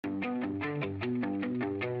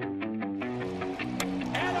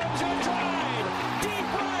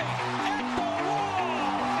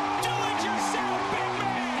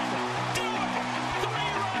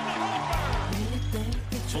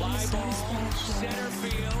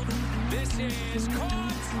is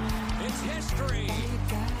caught. It's history.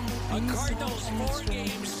 A Cardinals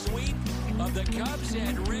 4-game sweep of the Cubs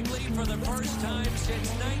at Wrigley for the first time since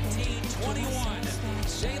 1921.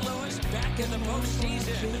 St. Louis back in the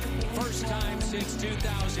postseason. First time since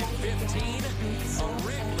 2015. A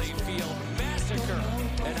Wrigley Field massacre.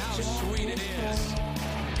 And how sweet it is.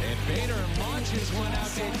 And Bader launches one out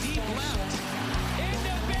to deep left.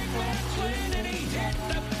 Into big man's land, and he hit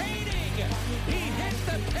the painting. He hit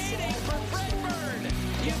the painting for Fredberg.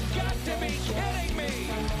 You've got to be kidding me.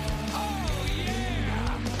 Oh,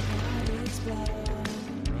 yeah.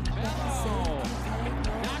 Hello.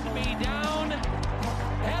 Knock me down.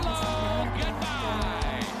 Hello.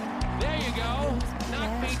 Goodbye. There you go.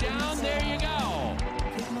 Knock me down. There you go.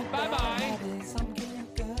 Bye-bye.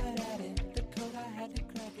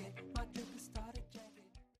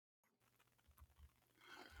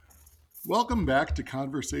 Welcome back to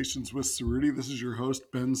Conversations with Cerruti. This is your host,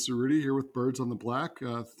 Ben Cerruti, here with Birds on the Black.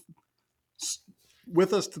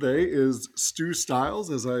 With us today is Stu Stiles,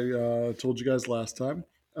 as I told you guys last time.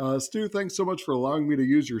 Stu, thanks so much for allowing me to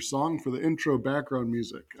use your song for the intro background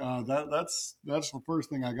music. That's the first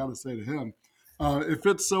thing I got to say to him. It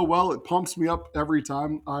fits so well. It pumps me up every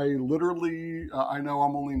time. I literally, I know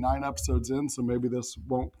I'm only 9 episodes in, so maybe this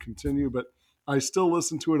won't continue, but I still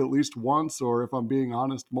listen to it at least once, or if I'm being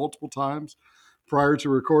honest, multiple times prior to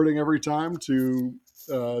recording every time to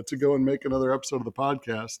go and make another episode of the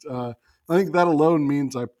podcast. I think that alone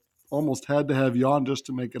means I almost had to have you on just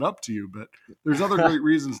to make it up to you, but there's other great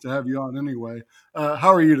reasons to have you on anyway.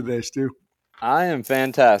 How are you today, Stu? I am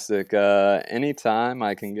fantastic. Anytime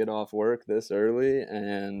I can get off work this early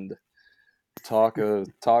and talk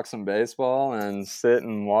some baseball and sit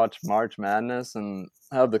and watch March Madness and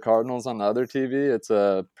have the Cardinals on the other TV, it's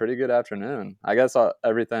a pretty good afternoon. I guess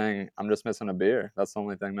everything, I'm just missing a beer. That's the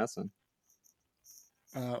only thing missing.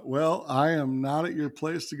 Well, I am not at your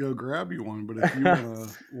place to go grab you one, but if you want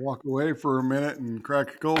to walk away for a minute and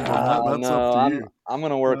crack a cold one, that's up to you. I'm going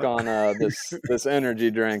to work on this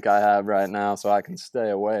energy drink I have right now so I can stay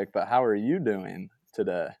awake. But how are you doing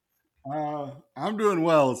today? I'm doing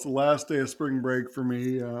well. It's the last day of spring break for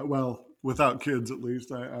me. Well, without kids at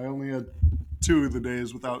least. I only had 2 of the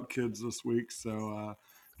days without kids this week, so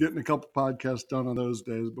getting a couple podcasts done on those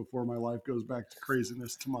days before my life goes back to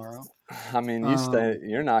craziness tomorrow. I mean,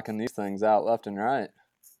 you're knocking these things out left and right.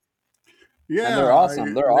 Yeah, and they're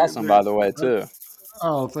awesome. They're awesome, by the way, too.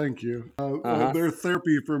 Oh, thank you. They're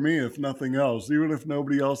therapy for me, if nothing else. Even if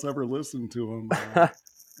nobody else ever listened to them,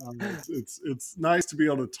 it's nice to be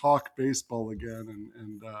able to talk baseball again,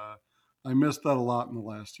 and I missed that a lot in the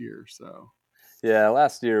last year. So, yeah,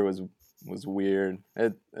 last year was weird.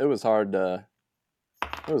 It was hard to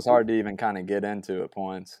even kind of get into at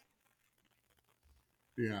points.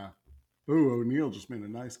 Yeah. Ooh, O'Neill just made a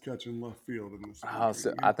nice catch in left field in this.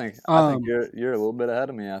 So I think you're a little bit ahead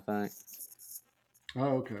of me, I think.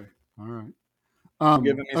 Oh, okay. All right.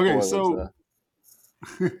 Giving me spoilers,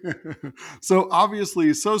 so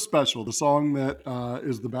obviously, So Special, the song that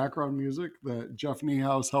is the background music that Jeff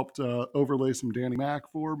Niehaus helped overlay some Danny Mac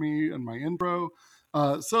for me in my intro.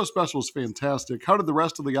 So Special is fantastic. How did the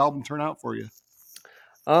rest of the album turn out for you?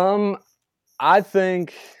 I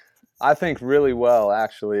think really well,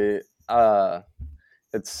 actually.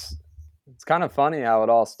 It's kind of funny how it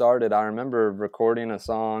all started. I remember recording a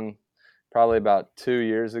song probably about 2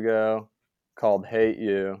 years ago called Hate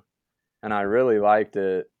You, and I really liked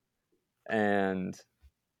it, and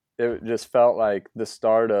it just felt like the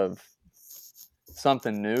start of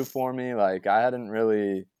something new for me. Like, I hadn't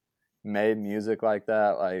really made music like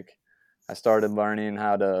that. Like, I started learning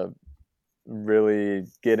how to really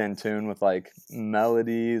get in tune with like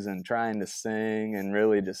melodies and trying to sing and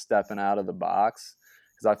really just stepping out of the box,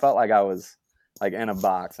 because I felt like I was like in a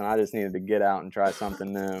box and I just needed to get out and try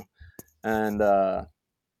something new. And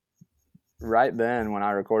right then when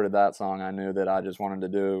I recorded that song, I knew that I just wanted to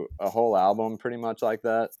do a whole album pretty much like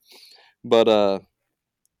that. But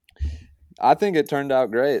I think it turned out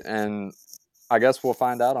great, and I guess we'll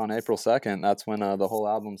find out on April 2nd. That's when the whole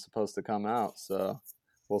album's supposed to come out. So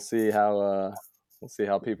we'll see how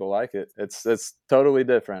people like it. It's totally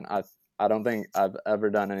different. I don't think I've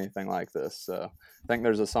ever done anything like this. So I think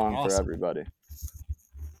there's a song for everybody.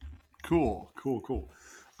 Cool.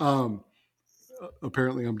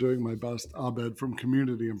 Apparently I'm doing my best Abed from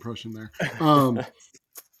Community impression there.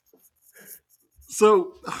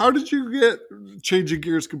 So how did you get, changing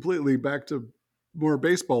gears completely back to more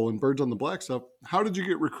baseball and Birds on the Black stuff, how did you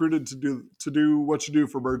get recruited to do what you do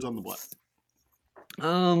for Birds on the Black?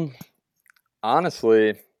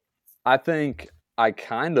 Honestly, I think I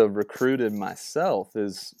kind of recruited myself,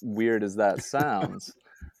 as weird as that sounds.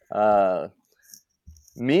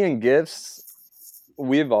 Me and Gifts,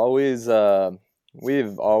 we've always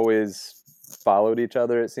followed each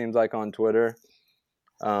other, it seems like, on Twitter.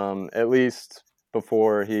 At least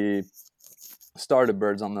before he started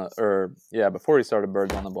before he started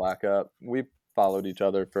Birds on the Black Up, we followed each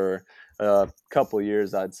other for a couple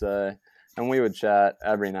years, I'd say, and we would chat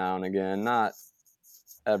every now and again, not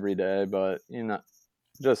every day, but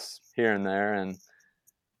just here and there. And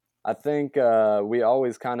I think we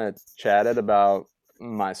always kind of chatted about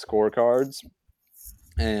my scorecards,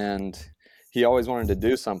 and he always wanted to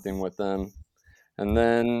do something with them. And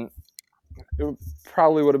then it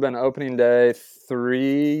probably would have been opening day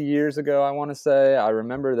 3 years ago, I want to say. I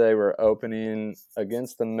remember they were opening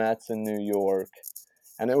against the Mets in New York,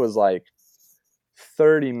 and it was like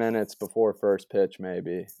 30 minutes before first pitch,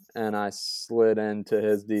 maybe. And I slid into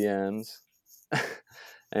his DMs,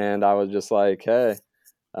 and I was just like, hey,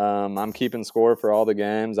 I'm keeping score for all the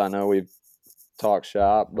games. I know we've talked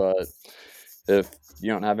shop, but if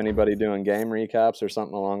you don't have anybody doing game recaps or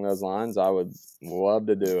something along those lines, I would love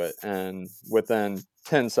to do it. And within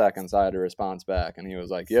 10 seconds, I had a response back, and he was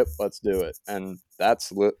like, yep, let's do it. And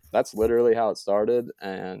that's literally how it started,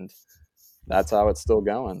 and that's how it's still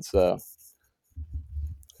going. So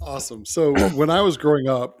Awesome. So when I was growing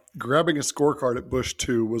up, grabbing a scorecard at Bush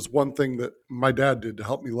 2 was one thing that my dad did to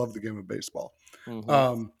help me love the game of baseball.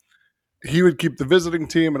 mm-hmm. He would keep the visiting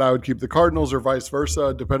team and I would keep the Cardinals, or vice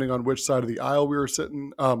versa, depending on which side of the aisle we were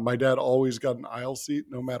sitting. My dad always got an aisle seat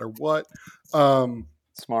no matter what.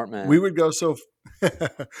 Smart man. We would go so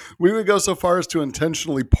far as to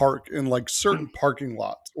intentionally park in like certain parking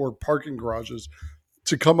lots or parking garages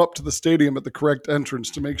to come up to the stadium at the correct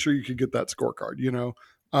entrance to make sure you could get that scorecard,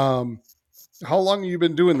 how long have you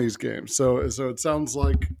been doing these games? So it sounds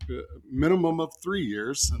like a minimum of 3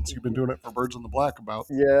 years since you've been doing it for Birds on the Black about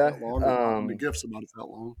Yeah. that long, or the Gifts about that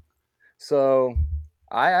long. So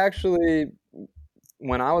I actually,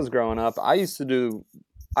 when I was growing up, I used to do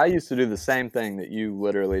the same thing that you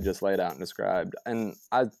literally just laid out and described. And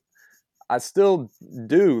I still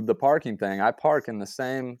do the parking thing. I park in the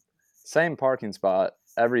same parking spot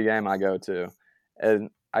every game I go to.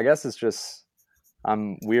 And I guess it's just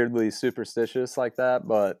I'm weirdly superstitious like that,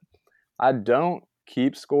 but I don't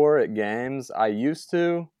keep score at games. I used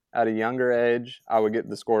to at a younger age. I would get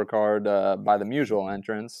the scorecard by the mutual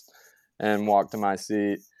entrance and walk to my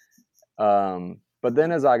seat. But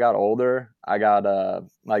then as I got older, I got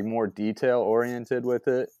like more detail oriented with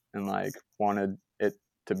it and like wanted it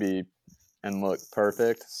to be and look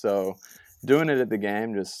perfect. So doing it at the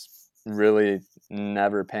game just really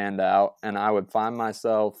never panned out. And I would find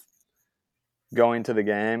myself going to the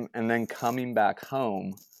game and then coming back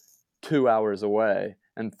home 2 hours away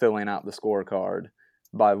and filling out the scorecard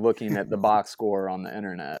by looking at the box score on the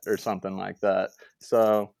internet or something like that.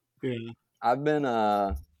 So yeah. I've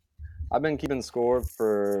been keeping score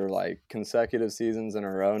for like consecutive seasons in a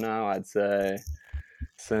row now. I'd say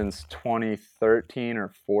since 2013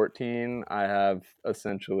 or 14, I have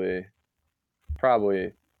essentially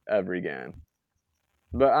probably every game.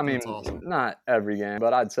 But I mean, Awesome. not every game,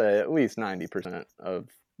 but I'd say at least 90% of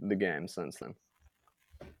the games since then.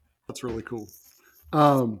 That's really cool.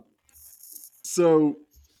 So,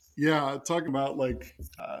 yeah, talking about like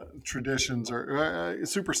traditions or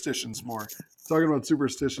superstitions more. Talking about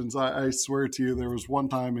superstitions, I swear to you, there was one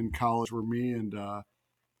time in college where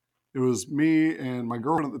it was me and my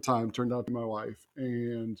girlfriend at the time, turned out to be my wife,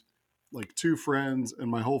 and like two friends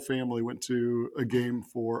and my whole family went to a game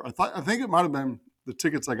for, I think it might have been the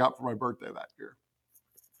tickets I got for my birthday that year.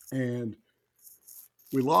 And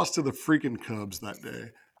we lost to the freaking Cubs that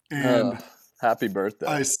day. And happy birthday.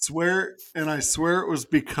 I swear it was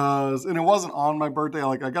because, and it wasn't on my birthday.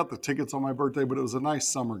 Like I got the tickets on my birthday, but it was a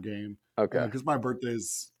nice summer game. Okay. Because my birthday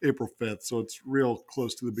is April 5th, so it's real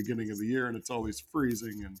close to the beginning of the year, and it's always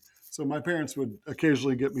freezing. And so my parents would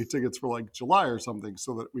occasionally get me tickets for like July or something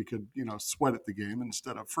so that we could, sweat at the game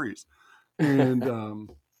instead of freeze. And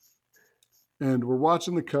and we're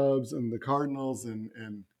watching the Cubs and the Cardinals,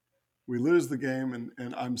 and we lose the game.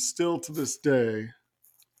 And I'm still to this day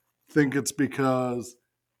think it's because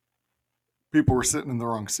people were sitting in the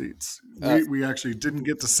wrong seats. We actually didn't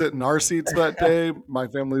get to sit in our seats that day. My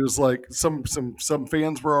family was like, some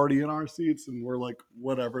fans were already in our seats, and we're like,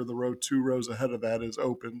 whatever, the 2 rows ahead of that is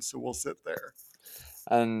open, so we'll sit there.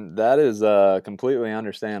 And that is completely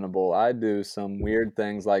understandable. I do some weird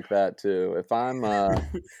things like that too. If I'm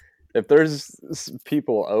if there's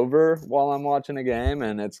people over while I'm watching a game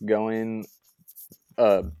and it's going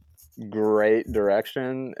a great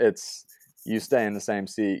direction, it's you stay in the same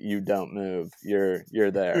seat, you don't move, you're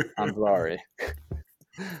there. I'm sorry.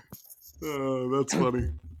 That's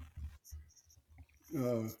funny.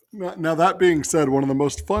 Now that being said, one of the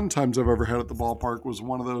most fun times I've ever had at the ballpark was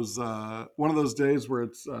one of those days where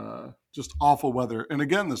it's just awful weather. And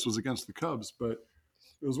again, this was against the Cubs, but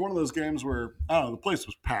it was one of those games where I don't know, the place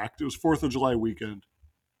was packed. It was 4th of July weekend.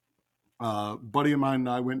 Buddy of mine and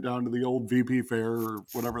I went down to the old VP Fair or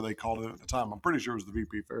whatever they called it at the time. I'm pretty sure it was the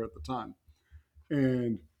VP Fair at the time,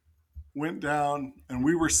 and went down and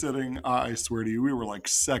we were sitting, I swear to you, we were like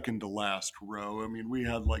second to last row. I mean, we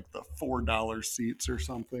had like the $4 seats or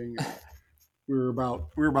something. We were about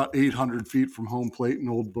 800 feet from home plate in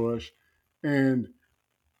Old Bush, and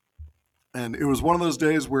it was one of those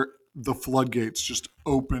days where the floodgates just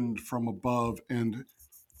opened from above, and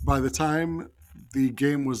by the time the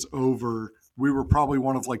game was over, we were probably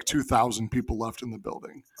one of like 2,000 people left in the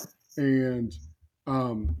building, and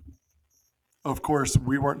um, of course,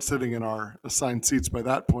 we weren't sitting in our assigned seats by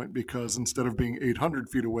that point because instead of being 800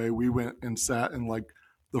 feet away, we went and sat in like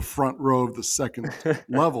the front row of the second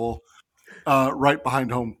level, right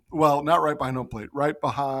behind home. Well, not right behind home plate, right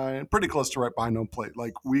behind, pretty close to right behind home plate.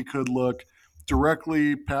 Like we could look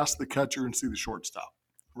directly past the catcher and see the shortstop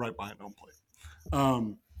right behind home plate.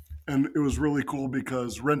 And it was really cool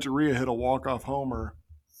because Renteria hit a walk-off homer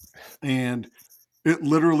and it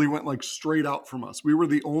literally went like straight out from us. We were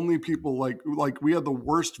the only people like we had the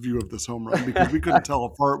worst view of this home run because we couldn't tell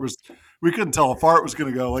how far it was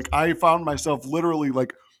going to go. Like I found myself literally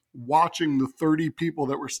like watching the 30 people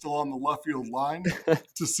that were still on the left field line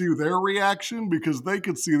to see their reaction because they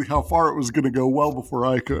could see how far it was going to go well before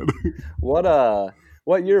I could. What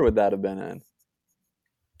year would that have been in?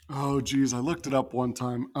 Oh geez, I looked it up one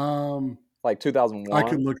time. Like 2001? I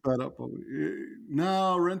could look that up.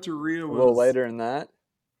 No, Renteria was A little later than that.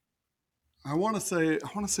 I want to say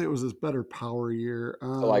it was his better power year. So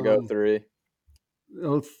like 03.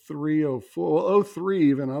 03, 04. Well, 03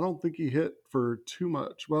 even. I don't think he hit for too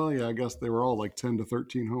much. Well, yeah, I guess they were all like 10 to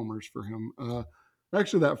 13 homers for him.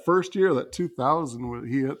 Actually, that first year, that 2000,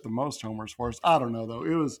 he hit the most homers for us. I don't know, though.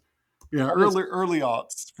 It was, early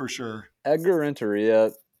aughts for sure. Edgar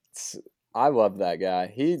Renteria, I love that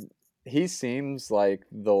guy. He seems like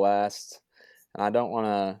the last, and I don't want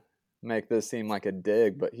to make this seem like a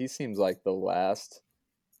dig, but he seems like the last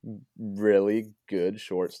really good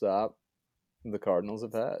shortstop the Cardinals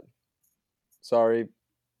have had. Sorry,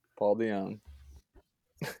 Paul DeJong.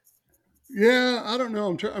 Yeah, I don't know.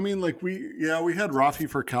 We had Rafi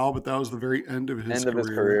for Cal, but that was the very end of his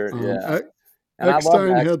career. Yeah.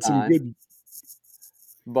 Eckstein had some good,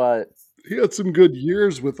 but he had some good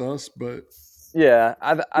years with us. But yeah,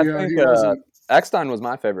 I think Eckstein was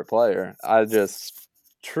my favorite player.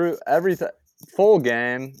 Everything full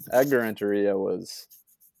game. Edgar Renteria was,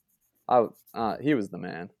 he was the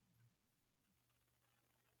man.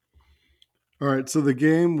 All right, so the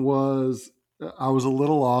game was, I was a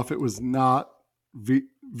little off. It was not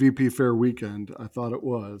VP Fair weekend. I thought it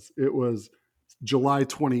was. It was July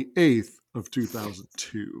 28th of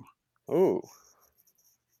 2002. Ooh.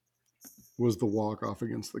 Was the walk-off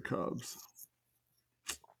against the Cubs.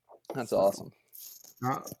 That's awesome.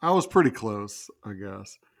 I was pretty close, I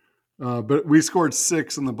guess. But we scored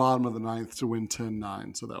 6 in the bottom of the 9th to win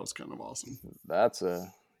 10-9, so that was kind of awesome. That's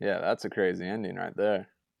a crazy ending right there.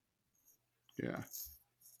 Yeah.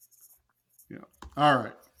 All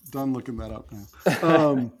right. Done looking that up now.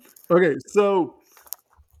 Okay, so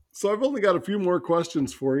I've only got a few more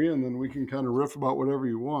questions for you, and then we can kind of riff about whatever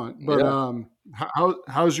you want. But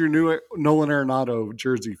how's your new Nolan Arenado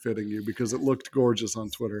jersey fitting you? Because it looked gorgeous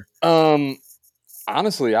on Twitter.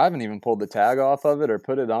 Honestly, I haven't even pulled the tag off of it or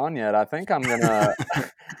put it on yet. I think I'm gonna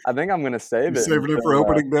save it. Saving it for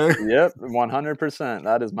opening day? Yep, 100%.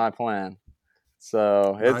 That is my plan.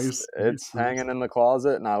 So it's hanging in the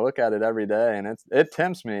closet, and I look at it every day, and it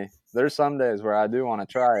tempts me. There's some days where I do want to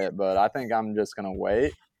try it, but I think I'm just gonna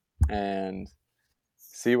wait and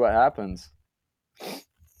see what happens.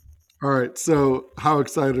 All right. So, how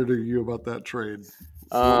excited are you about that trade?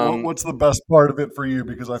 What's the best part of it for you?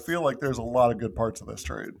 Because I feel like there's a lot of good parts of this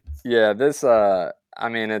trade. Yeah, it's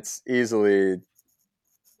easily.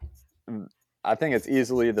 I think it's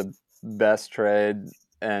easily the best trade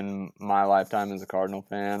in my lifetime as a Cardinal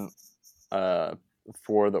fan,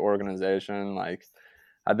 for the organization. Like,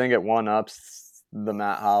 I think it one-ups the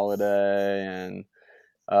Matt Holliday, and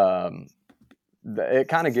it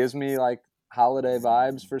kind of gives me like Holiday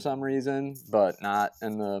vibes for some reason, but not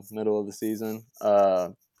in the middle of the season.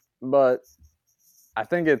 But I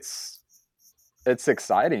think it's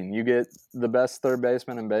exciting. You get the best third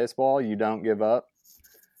baseman in baseball. You don't give up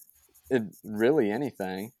really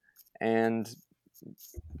anything, and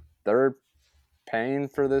they're paying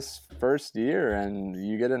for this first year, and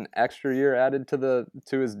you get an extra year added to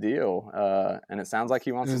his deal. And it sounds like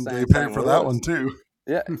he wants to And stay they in pay St. for Louis. that one too.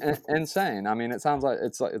 Yeah, insane. I mean, it sounds like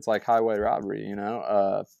it's like highway robbery.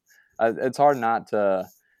 It's hard not to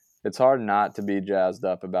be jazzed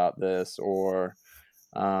up about this. Or,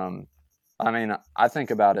 I mean, I think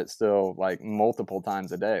about it still like multiple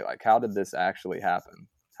times a day. Like, how did this actually happen?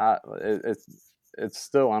 It's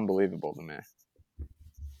still unbelievable to me.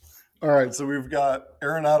 All right, so we've got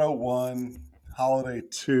Arenado 1, Holiday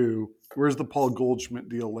 2. Where's the Paul Goldschmidt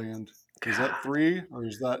deal land? Is that 3, or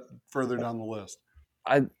is that further down the list?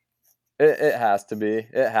 It has to be.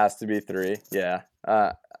 It has to be 3. Yeah.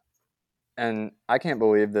 And I can't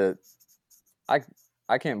believe that. I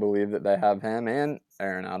can't believe that they have him and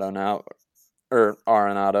Arenado now, or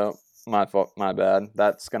Arenado. My fault. My bad.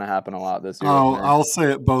 That's gonna happen a lot this year. Oh, I'll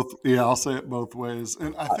say it both. Yeah, I'll say it both ways.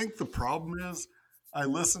 And I think the problem is, I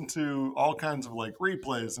listen to all kinds of like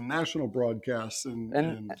replays and national broadcasts and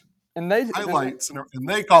they highlights, and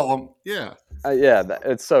they call them. Yeah.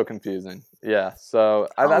 It's so confusing. Yeah. So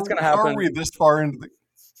that's gonna happen. How are we this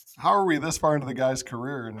far into the guy's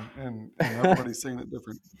career, and everybody's saying it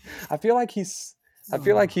different? I feel like he's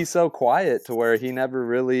so quiet to where he never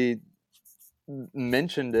really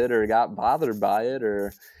mentioned it or got bothered by it,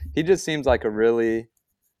 or he just seems like a really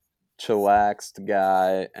chillaxed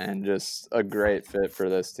guy and just a great fit for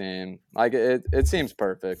this team. Like it seems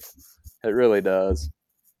perfect. It really does.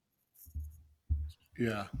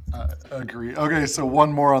 Yeah, I agree. Okay, so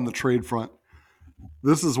one more on the trade front.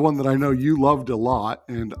 This is one that I know you loved a lot,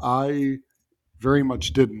 and I very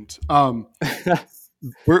much didn't. Where's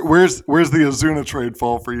the Ozuna trade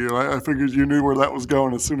fall for you? I figured you knew where that was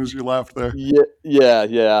going as soon as you laughed there.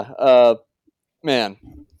 Yeah. Man,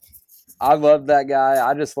 I loved that guy.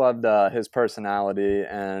 I just loved his personality,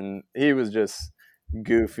 and he was just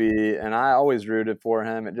goofy, and I always rooted for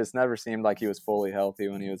him. It just never seemed like he was fully healthy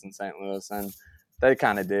when he was in St. Louis, and they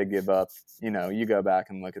kind of did give up. You go back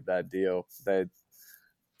and look at that deal. I'd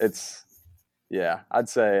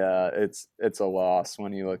say it's a loss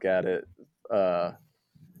when you look at it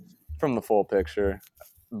from the full picture.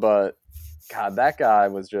 But God, that guy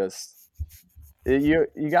was just you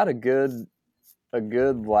got a good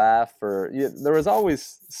laugh, or there was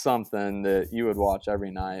always something that you would watch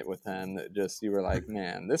every night with him that just you were like,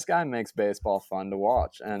 man, this guy makes baseball fun to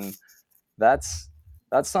watch, and that's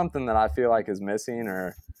something that I feel like is missing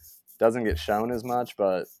or doesn't get shown as much.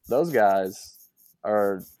 But those guys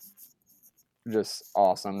are just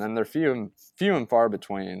awesome, and they're few and far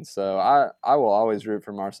between. So I will always root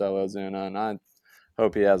for Marcell Ozuna, and I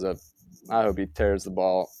hope he tears the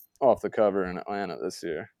ball off the cover in Atlanta this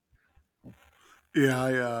year.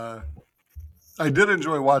 Yeah, I did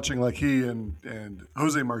enjoy watching like he and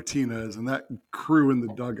Jose Martinez and that crew in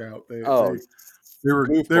the dugout. They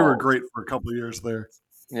were great for a couple of years there.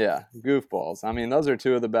 Yeah, goofballs. I mean, those are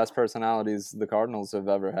two of the best personalities the Cardinals have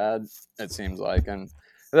ever had, it seems like. And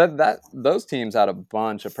those teams had a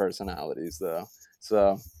bunch of personalities, though.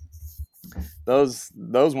 So those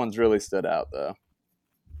ones really stood out, though.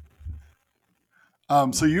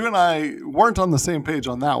 So you and I weren't on the same page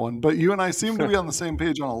on that one, but you and I seem to be on the same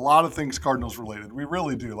page on a lot of things Cardinals related. We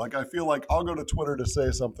really do. Like, I feel like I'll go to Twitter to say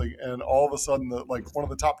something, and all of a sudden, one of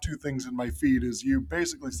the top 2 things in my feed is you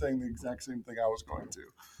basically saying the exact same thing I was going to,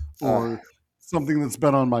 or something that's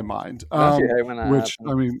been on my mind. Which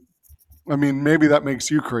happens? I mean, maybe that makes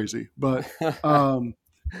you crazy, but.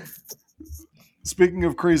 Speaking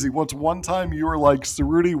of crazy, what's one time you were like,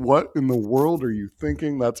 Cerruti, what in the world are you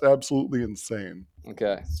thinking? That's absolutely insane.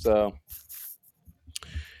 Okay, so,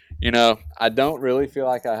 I don't really feel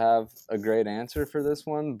like I have a great answer for this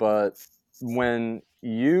one, but when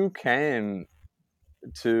you came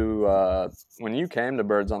to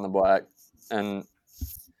Birds on the Black, and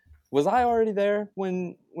was I already there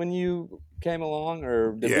when you came along,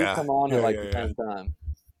 or did we come on at the same time?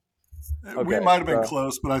 Okay, we might have been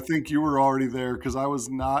close, but I think you were already there because I was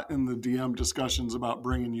not in the DM discussions about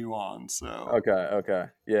bringing you on. So okay,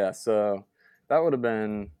 yeah. So that would have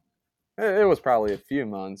been. It was probably a few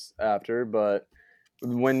months after, but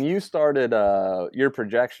when you started your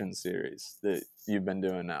projection series that you've been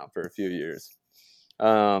doing now for a few years,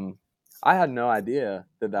 I had no idea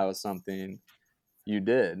that was something you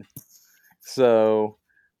did. So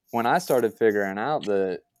when I started figuring out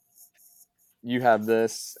that you have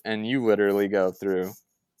this and you literally go through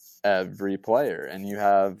every player and you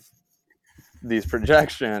have these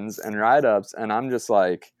projections and write-ups, and I'm just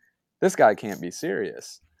like, this guy can't be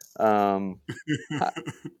serious. How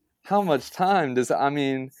much time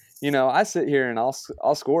I sit here and I'll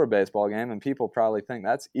score a baseball game and people probably think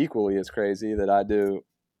that's equally as crazy that I do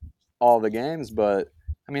all the games, but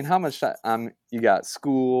I mean, how much you got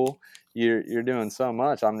school, you're doing so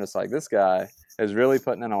much. I'm just like, this guy is really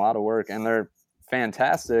putting in a lot of work, and they're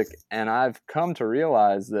fantastic. And I've come to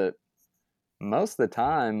realize that most of the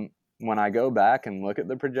time when I go back and look at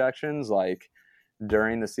the projections, like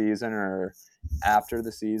during the season or after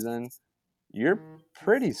the season, you're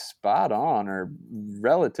pretty spot on or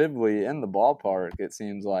relatively in the ballpark, it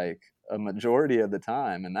seems like, a majority of the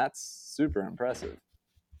time, and that's super impressive.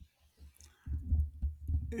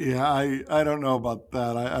 Yeah, I don't know about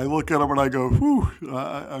that. I look at them and I go, whew,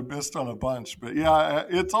 I missed on a bunch. But yeah,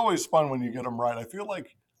 it's always fun when you get them right. I feel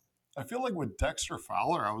like with Dexter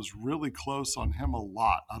Fowler, I was really close on him a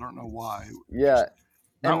lot. I don't know why. Yeah,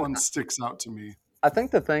 that one sticks out to me. I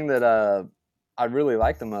think the thing that I really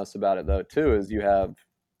like the most about it, though, too, is you have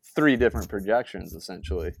 3 different projections,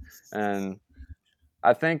 essentially. And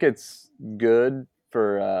I think it's good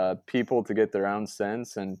for people to get their own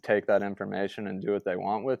sense and take that information and do what they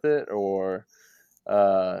want with it. Or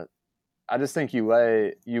I just think you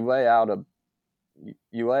lay out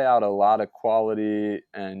a lot of quality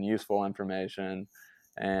and useful information.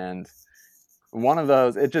 And one of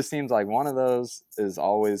those, it just seems like one of those is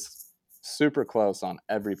always super close on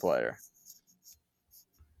every player.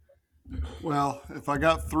 Well, if I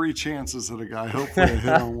got 3 chances at a guy, hopefully I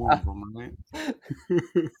hit on one of them, right?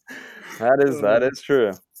 That is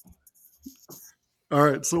true. All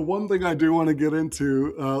right, so one thing I do want to get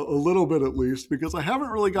into a little bit at least, because I haven't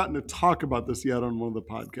really gotten to talk about this yet on one of the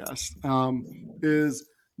podcasts, is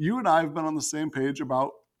you and I have been on the same page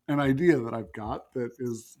about an idea that I've got that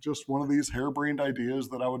is just one of these harebrained ideas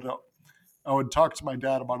that I would talk to my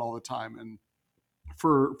dad about all the time. And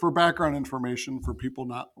for background information for people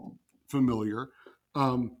not familiar,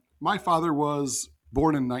 my father was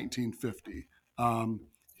born in 1950.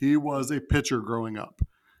 He was a pitcher growing up.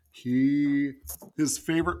 His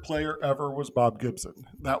favorite player ever was Bob Gibson.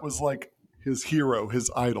 That was like his hero,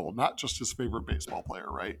 his idol, not just his favorite baseball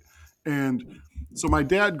player, right? And so my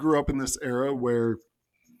dad grew up in this era where,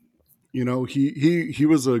 you know, he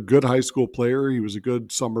was a good high school player. He was a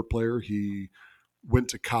good summer player. He went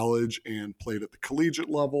to college and played at the collegiate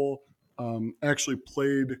level. Actually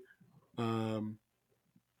played,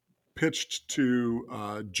 pitched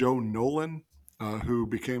to Joe Nolan, who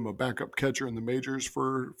became a backup catcher in the majors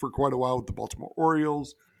for quite a while with the Baltimore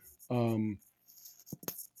Orioles.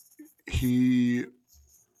 He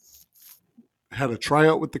had a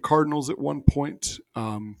tryout with the Cardinals at one point.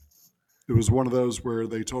 It was one of those where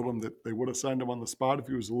they told him that they would have signed him on the spot if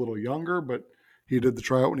he was a little younger, but he did the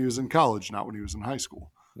tryout when he was in college, not when he was in high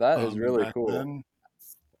school. That is really cool.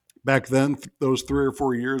 Back then, those 3 or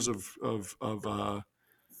 4 years of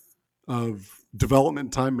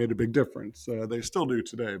development time made a big difference. They still do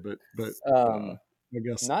today, but I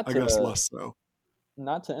guess less so.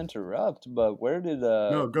 Not to interrupt, but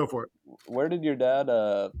no, go for it. Where did your dad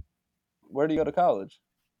where did he go to college?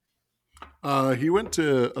 He went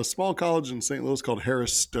to a small college in St. Louis called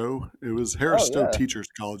Harris Stowe. It was Harris Stowe Teachers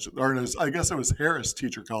College, or I guess it was Harris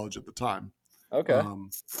Teacher College at the time. Okay,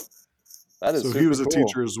 that is so he was a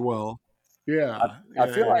teacher as well. Yeah, I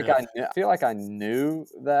feel like I knew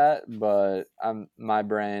that, but my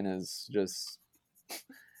brain is just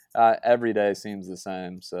every day seems the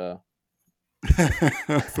same. So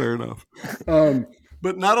fair enough.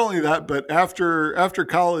 But not only that, but after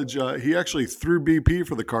college, he actually threw BP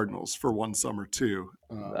for the Cardinals for one summer too.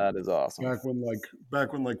 That is awesome.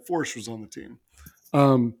 Back when Force was on the team.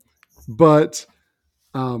 But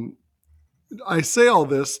I say all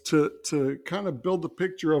this to kind of build the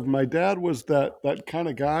picture of my dad was that kind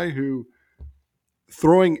of guy who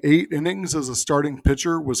throwing 8 innings as a starting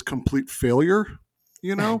pitcher was complete failure,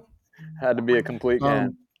 you know? Had to be a complete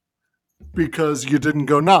game. Because you didn't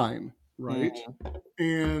go 9, right?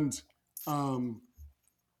 And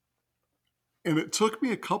it took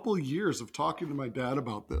me a couple of years of talking to my dad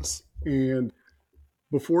about this. And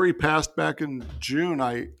before he passed back in June,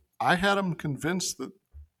 I had him convinced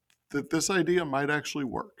that this idea might actually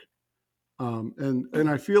work. And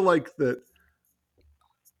I feel like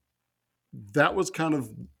that was kind of,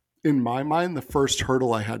 in my mind, the first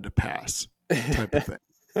hurdle I had to pass type of thing.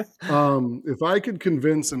 If I could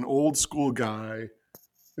convince an old school guy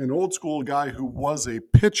who was a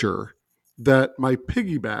pitcher that my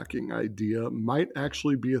piggybacking idea might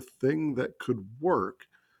actually be a thing that could work,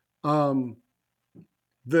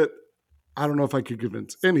 that I don't know if I could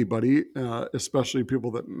convince anybody, especially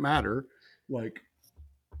people that matter, like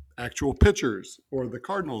actual pitchers or the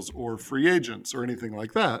Cardinals or free agents or anything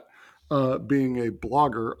like that, being a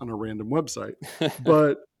blogger on a random website.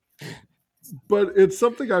 But but it's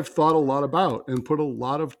something I've thought a lot about and put a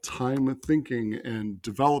lot of time thinking and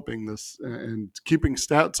developing this and keeping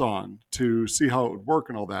stats on to see how it would work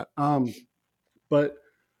and all that. But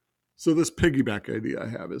so this piggyback idea I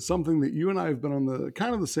have is something that you and I have been on the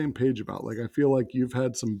kind of the same page about. Like I feel like you've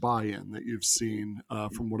had some buy-in that you've seen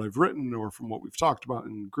from what I've written or from what we've talked about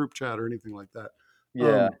in group chat or anything like that.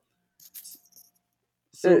 Yeah. Um,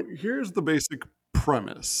 so It here's the basic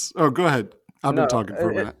premise. Oh, go ahead. I've been no, talking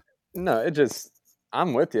for a minute. it just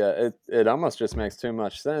I'm with you. It almost just makes too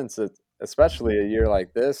much sense. Especially a year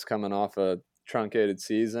like this, coming off a truncated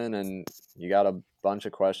season, and you got a bunch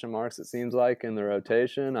of question marks. It seems like in the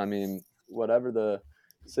rotation. I mean, whatever the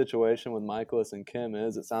situation with Michaelis and Kim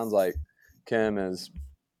is, it sounds like Kim is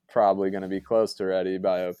probably going to be close to ready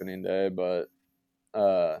by opening day. But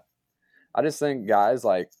uh, I just think guys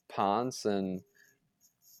like Ponce and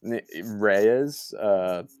Reyes,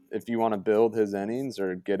 if you want to build his innings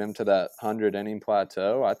or get him to that 100 inning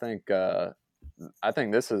plateau, I think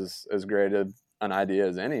this is as great an idea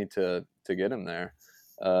as any to get him there.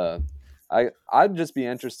 Uh, I'd just be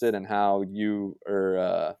interested in how you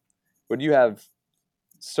or would you have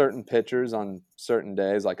certain pitchers on certain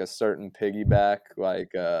days, like a certain piggyback,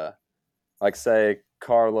 like say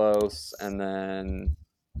Carlos and then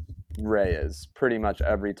Reyes pretty much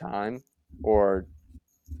every time, or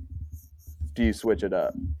do you switch it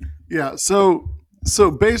up? Yeah. So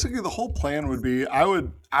basically, the whole plan would be I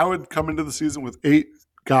would come into the season with 8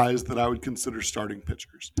 guys that I would consider starting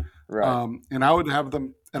pitchers, Right. and I would have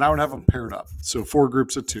them paired up. So 4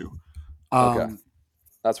 groups of 2. Okay. Um,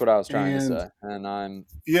 That's what I was trying to and say. And I'm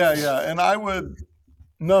yeah, and I would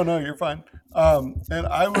no, you're fine. And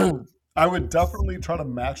I would definitely try to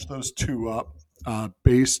match those 2 up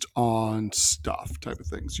based on stuff type of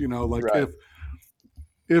things. Like right.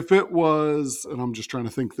 if it was, and I'm just trying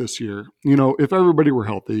to think this year, if everybody were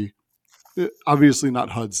healthy, obviously not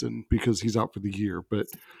Hudson because he's out for the year, but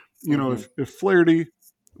Hmm. if Flaherty,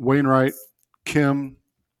 Wainwright, Kim,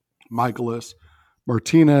 Michaelis,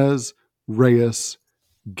 Martinez, Reyes,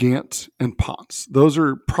 Gant, and Ponce, those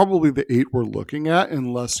are probably the 8 we're looking at,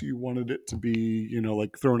 unless you wanted it to be,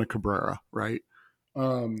 like throwing a Cabrera, right?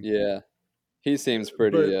 Um, Yeah. He seems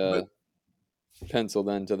pretty but penciled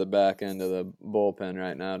into the back end of the bullpen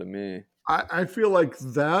right now to me. I feel like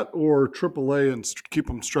that or AAA and keep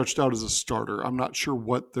him stretched out as a starter. I'm not sure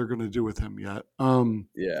what they're going to do with him yet.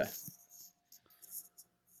 Yeah.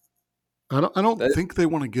 I don't That, think they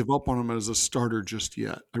want to give up on him as a starter just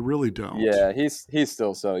yet. I really don't. yeah, he's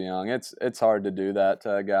still so young. It's hard to do that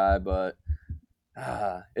to a guy, but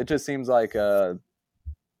it just seems like the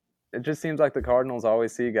Cardinals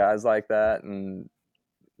always see guys like that, and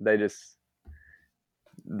they just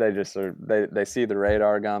they see the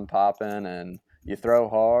radar gun popping, and you throw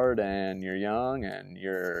hard, and you're young, and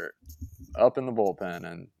you're up in the bullpen,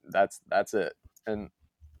 and that's it. And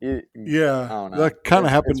I Yeah, don't know. that kind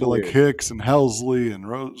of happened It's to like weird. Hicks and Helsley and Yeah,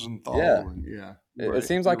 Rosenthal, and yeah, it right.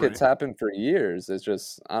 seems You're like it's right. happened for years. It's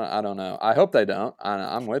just I don't know. I hope they don't.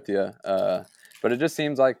 I'm with you. But it just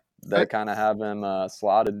seems like they I, kind of have him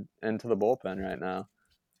slotted into the bullpen right now.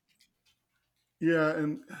 yeah,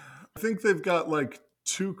 and I think they've got like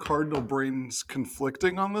 2 Cardinal brains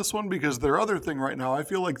conflicting on this one because their other thing right now, I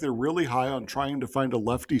feel like they're really high on trying to find a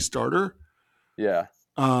lefty starter. Yeah,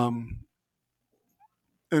 Um,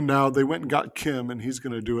 and now they went and got Kim, and he's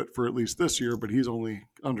going to do it for at least this year, but he's only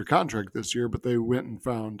under contract this year. But they went and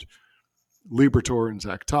found Libertor and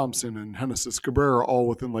Zach Thompson and Genesis Cabrera all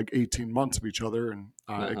within like 18 months of each other, and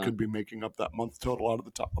it uh-huh. could be making up that month total out of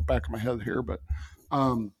the back of my head here,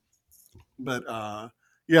 um, but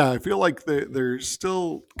yeah, I feel like they're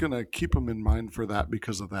still gonna keep them in mind for that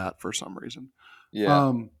because of that for some reason. Yeah,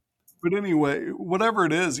 Um, but anyway, whatever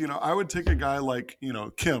it is, I would take a guy like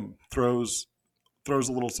Kim throws a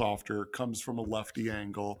little softer, comes from a lefty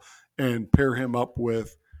angle, and pair him up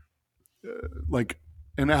with like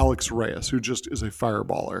an Alex Reyes who just is a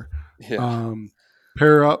fireballer. yeah. Um,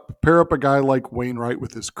 pair up a guy like Wainwright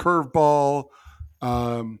with his curveball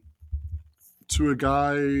um, to a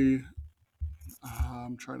guy.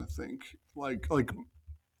 I'm trying to think like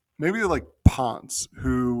maybe like Ponce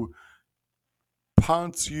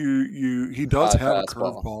he does High have a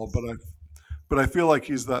fastball. curveball, but I feel like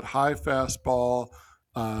he's that high fastball,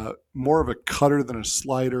 more of a cutter than a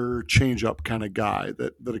slider, changeup kind of guy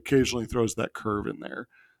that occasionally throws that curve in there.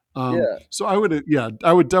 Yeah, So I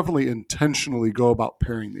would definitely intentionally go about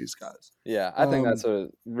pairing these guys. yeah. I think that's Um, a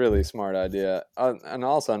really smart idea. And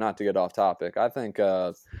also, not to get off topic, I think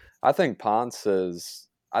Ponce is.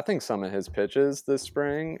 I think some of his pitches this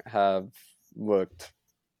spring have looked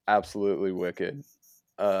absolutely wicked.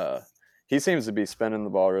 Uh, he seems to be spinning the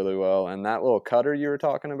ball really well. And that little cutter you were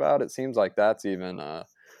talking about, it seems like that's even a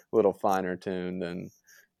little finer tuned and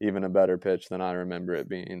even a better pitch than I remember it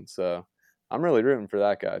being. So I'm really rooting for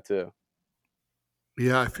that guy too.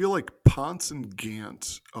 Yeah, I feel like Ponce and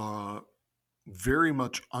Gant, very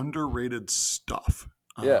much underrated stuff.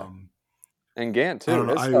 Yeah. And Gant I too. don't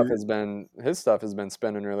know. His stuff has been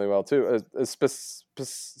spinning really well too.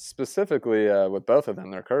 Specifically with both of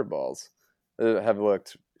them, their curveballs have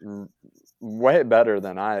looked way better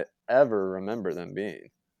than I ever remember them being.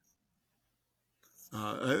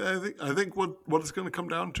 I think what it's going to come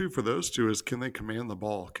down to for those two is, can they command the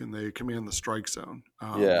ball? Can they command the strike zone?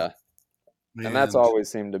 Yeah. And that's always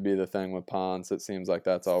seemed to be the thing with Ponce. It seems like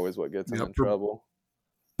that's always what gets him in trouble.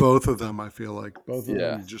 Both of them, I feel like both of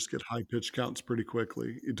Yeah. them, you just get high pitch counts pretty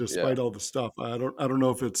quickly, despite all the stuff. I don't know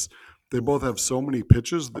if it's they both have so many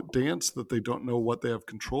pitches that dance that they don't know what they have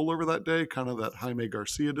control over that day, kind of that Jaime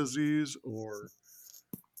Garcia disease, or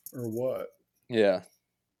what. Yeah.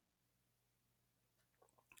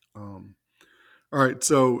 All right,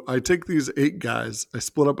 so I take these 8 guys, I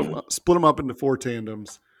split them up into 4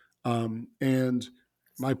 tandems, and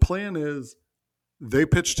my plan is they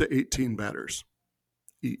pitch to 18 batters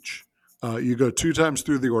each. You go 2 times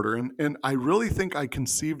through the order, and I really think I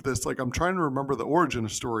conceived this. Like, I'm trying to remember the origin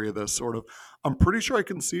story of this. Sort of, I'm pretty sure I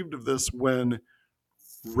conceived of this when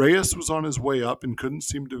Reyes was on his way up and couldn't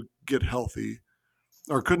seem to get healthy,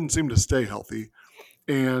 or couldn't seem to stay healthy,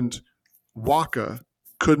 and Waka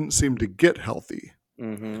couldn't seem to get healthy.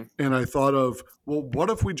 Mm-hmm. And I thought of, well,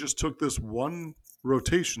 what if we just took this one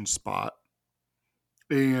rotation spot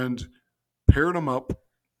and paired them up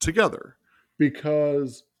together?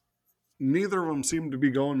 Because neither of them seemed to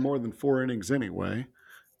be going more than 4 innings anyway.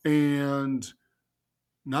 And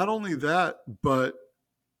not only that, but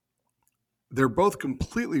they're both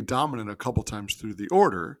completely dominant a couple times through the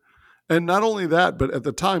order. And not only that, but at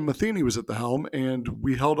the time, Matheny was at the helm, and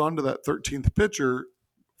we held on to that 13th pitcher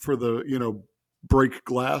for the, break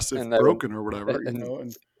glass if broken or whatever.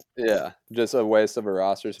 Yeah, just a waste of a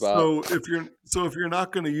roster spot. So if you're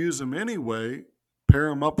not going to use them anyway, pair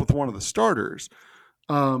them up with one of the starters.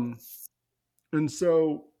 And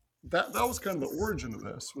so that was kind of the origin of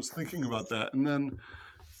this, was thinking about that. And then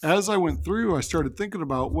as I went through, I started thinking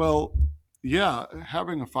about, well, yeah,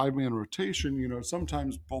 having a 5-man rotation,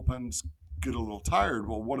 sometimes bullpens get a little tired.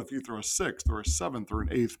 Well, what if you throw a 6th or a 7th or an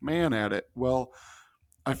 8th man at it? Well,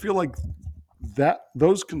 I feel like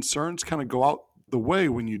those concerns kind of go out the way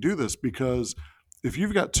when you do this, because if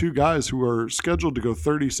you've got 2 guys who are scheduled to go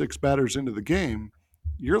 36 batters into the game,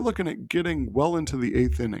 you're looking at getting well into the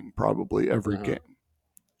 8th inning probably every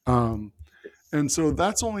game. And so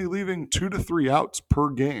that's only leaving 2 to 3 outs per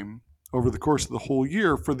game over the course of the whole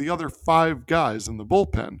year for the other 5 guys in the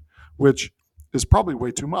bullpen, which is probably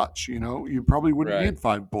way too much. You probably wouldn't need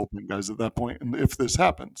 5 bullpen guys at that point if this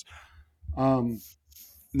happens.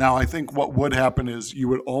 Now, I think what would happen is you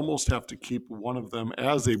would almost have to keep one of them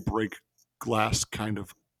as a break glass kind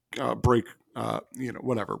of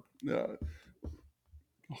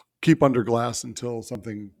keep under glass until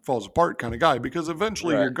something falls apart kind of guy, because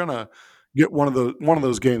eventually you're gonna get one of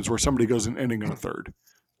those games where somebody goes an inning and a third.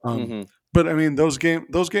 But I mean, those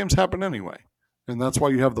games happen anyway, and that's why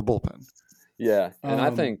you have the bullpen. Yeah, and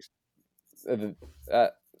I think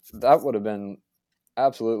that would have been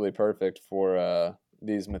absolutely perfect for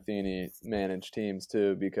these Matheny managed teams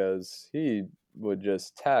too, because he would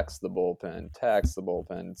just tax the bullpen.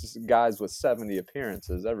 Just guys with 70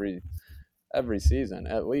 appearances every season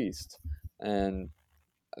at least, and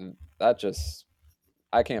that just,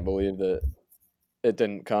 I can't believe that it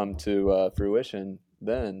didn't come to fruition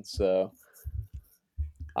then. So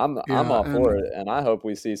I'm all for it, and I hope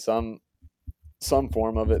we see some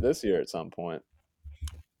form of it this year at some point.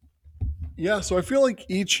 Yeah, so I feel like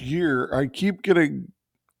each year I keep getting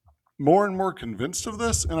more and more convinced of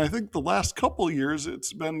this, and I think the last couple of years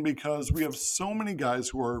it's been because we have so many guys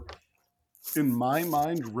who are, in my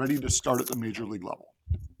mind, ready to start at the major league level.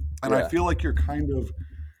 And I feel like you're kind of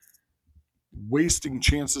wasting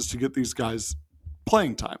chances to get these guys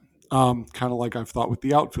playing time. Kind of like I've thought with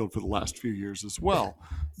the outfield for the last few years as well.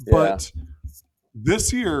 But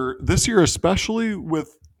this year especially,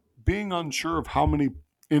 with being unsure of how many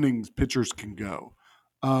innings pitchers can go,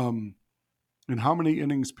 and how many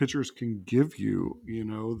innings pitchers can give you,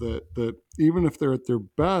 that even if they're at their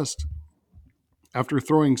best, after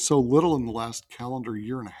throwing so little in the last calendar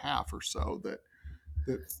year and a half or so, that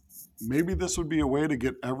maybe this would be a way to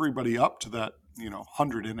get everybody up to that,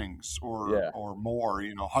 100 innings or more,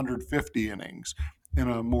 150 innings in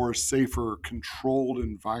a more safer, controlled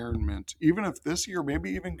environment. Even if this year, maybe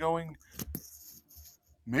even going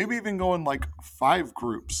maybe even going like 5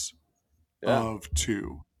 groups of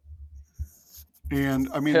 2. And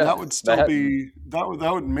I mean, that would still be that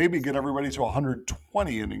would maybe get everybody to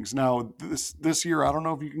 120 innings. Now this year, I don't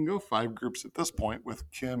know if you can go 5 groups at this point with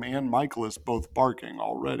Kim and Michaelis both barking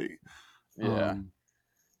already. Yeah.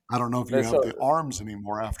 I don't know if you have the arms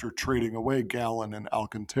anymore after trading away Gallen and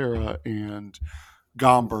Alcantara and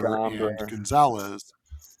Gomber and Gonzalez.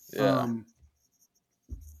 Yeah.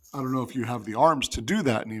 I don't know if you have the arms to do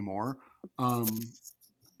that anymore.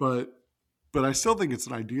 But I still think it's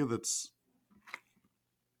an idea that's,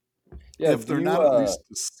 if they're not at least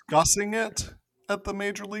discussing it at the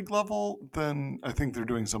major league level, then I think they're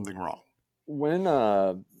doing something wrong. When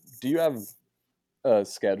do you have a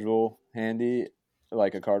schedule handy,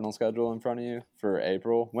 like a Cardinal schedule in front of you for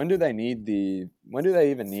April? When do they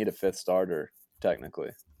even need a 5th starter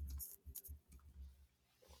technically?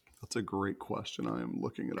 That's a great question. I am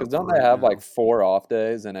looking it up. Because don't they have like 4 off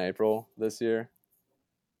days in April this year?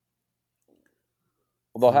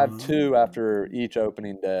 Well, they'll have 2 after each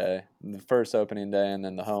opening day, the first opening day and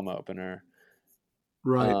then the home opener.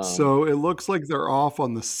 Right. So it looks like they're off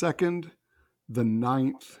on the 2nd, the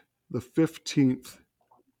 9th, the 15th,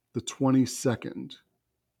 the 22nd.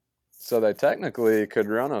 So they technically could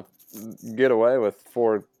get away with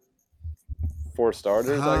four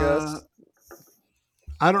starters, I guess.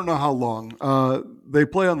 I don't know how long. They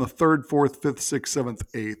play on the 3rd, 4th, 5th, 6th, 7th,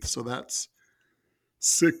 8th. So that's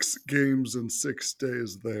 6 games and 6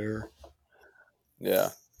 days there. Yeah.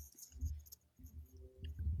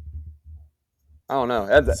 I don't know.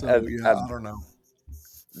 I don't know.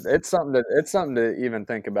 It's something to even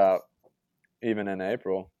think about, even in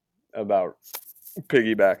April, about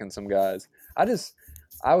piggybacking some guys.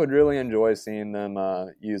 I would really enjoy seeing them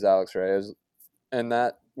use Alex Reyes in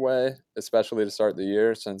that way, especially to start the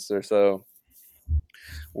year, since they're so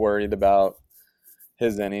worried about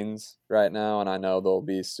his innings right now, and I know they'll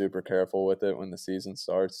be super careful with it when the season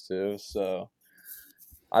starts too. So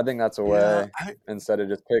I think that's a way instead of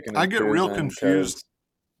just picking. I get real confused.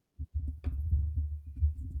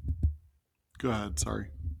 Go ahead. Sorry.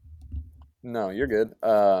 No, you're good.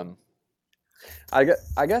 I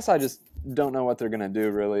guess I just don't know what they're gonna do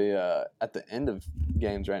really at the end of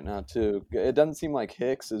games right now too. It doesn't seem like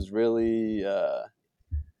Hicks is really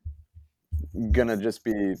gonna just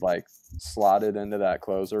be like slotted into that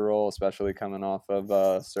closer role, especially coming off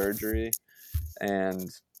of surgery, and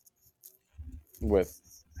with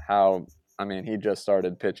how he just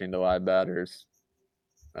started pitching to live batters.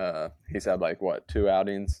 He's had 2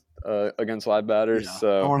 outings against live batters. Yeah.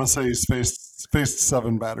 So I want to say he's faced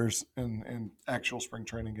 7 batters in actual spring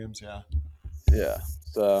training games. Yeah. Yeah.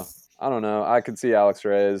 So I don't know. I could see Alex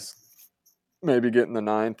Reyes maybe getting the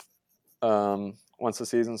 9th once the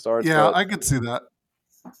season starts. Yeah, I could see that.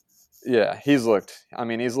 Yeah, he's looked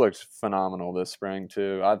phenomenal this spring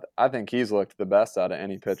too. I think he's looked the best out of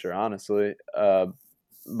any pitcher, honestly.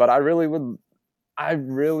 But I really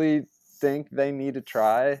think they need to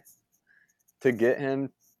try to get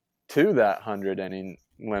him to that 100-inning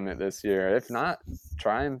limit this year. If not,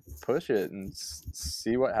 try and push it and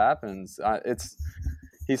see what happens.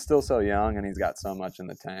 He's still so young and he's got so much in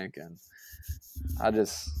the tank, and I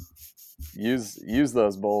just use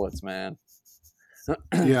those bullets, man.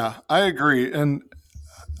 Yeah, I agree. And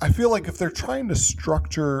I feel like if they're trying to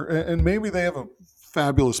structure, and maybe they have a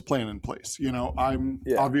fabulous plan in place. I'm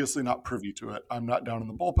obviously not privy to it. I'm not down in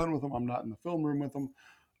the bullpen with them. I'm not in the film room with them.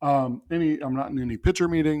 I'm not in any pitcher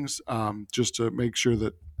meetings. Just to make sure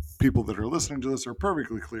that people that are listening to this are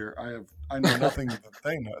perfectly clear. I know nothing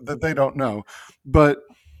that they don't know, but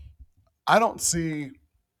I don't see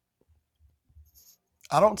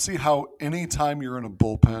how anytime you're in a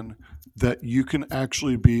bullpen that you can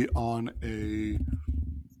actually be on a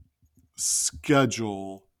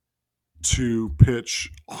schedule to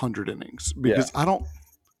pitch 100 innings, because I don't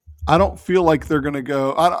feel like they're going to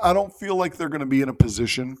go. I don't feel like they're going to be in a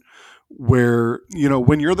position where,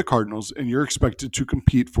 when you're the Cardinals and you're expected to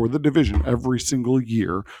compete for the division every single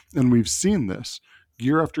year, and we've seen this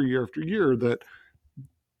year after year after year, that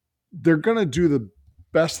they're going to do the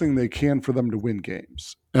best thing they can for them to win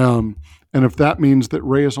games. And if that means that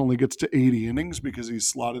Reyes only gets to 80 innings because he's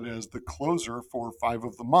slotted as the closer for 5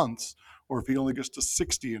 of the months, or if he only gets to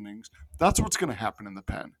 60 innings, that's what's going to happen in the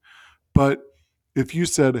pen. But if you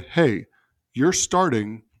said, hey, you're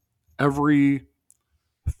starting every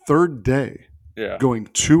 3rd day, going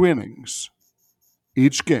 2 innings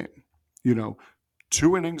each game, 2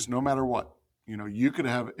 innings no matter what, you could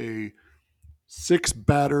have a 6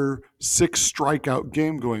 batter, 6 strikeout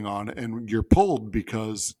game going on, and you're pulled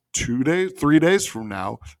because 3 days from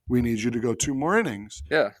now, we need you to go 2 more innings.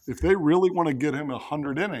 Yeah. If they really want to get him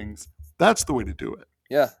 100 innings, that's the way to do it.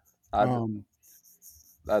 Yeah.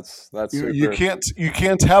 That's you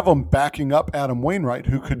can't have them backing up Adam Wainwright,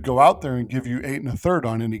 who could go out there and give you 8 1/3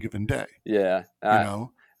 on any given day. Yeah.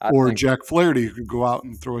 Or Jack Flaherty, who could go out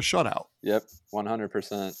and throw a shutout. Yep,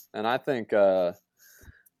 100%. And I think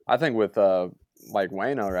with like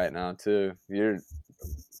Waino right now too,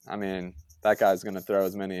 that guy's going to throw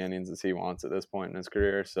as many innings as he wants at this point in his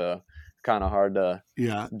career. So kind of hard to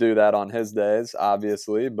do that on his days,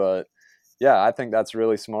 obviously. But yeah, I think that's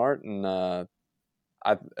really smart. And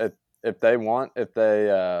if they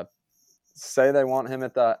say they want him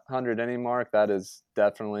at the 100 inning mark, that is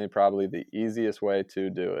definitely probably the easiest way to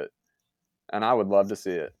do it. And I would love to see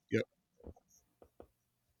it. Yep.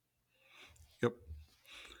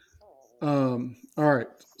 All right.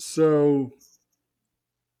 So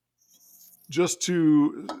just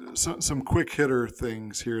to some quick hitter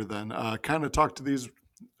things here then. Kind of talked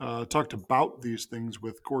about these things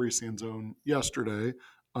with Corey Sanzone yesterday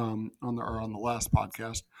on the last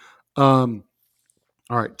podcast. All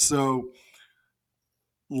right. So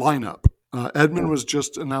lineup. Edman was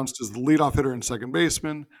just announced as the leadoff hitter and second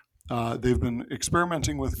baseman. They've been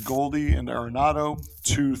experimenting with Goldie and Arenado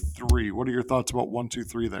 2-3. What are your thoughts about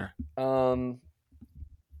 1-2-3 there?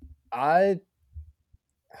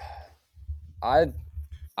 I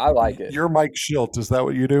like it. You're Mike Shildt. Is that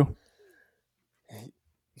what you do?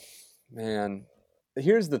 Man,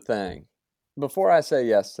 here's the thing. Before I say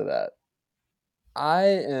yes to that,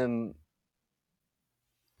 I'm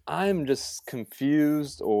just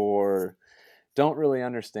confused or don't really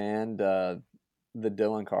understand the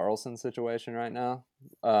Dylan Carlson situation right now.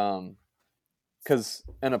 Because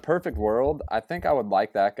in a perfect world, I think I would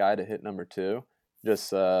like that guy to hit number 2,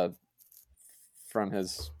 just from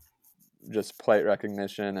his just plate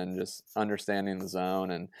recognition and just understanding the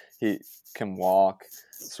zone, and he can walk,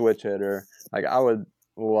 switch hitter. Like, I would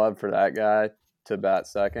love for that guy to bat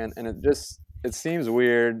second, and it seems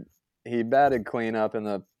weird. He batted cleanup in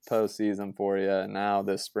the postseason for you, and now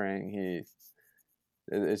this spring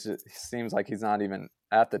it seems like he's not even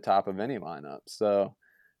at the top of any lineup. So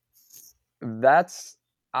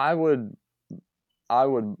I would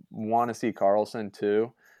want to see Carlson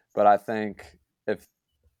too, but I think if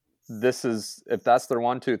that's their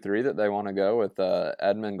 1-2-3 that they want to go with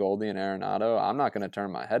Edman, Goldie, and Arenado, I'm not going to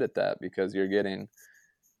turn my head at that, because you're getting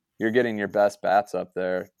your best bats up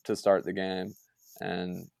there to start the game,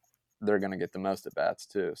 and they're going to get the most at bats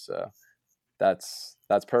too. So that's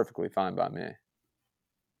perfectly fine by me.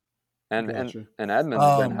 And Gotcha. and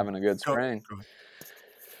Edman's been having a good spring. Go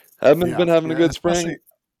ahead. Edman's been having a good spring.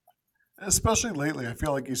 Especially lately, I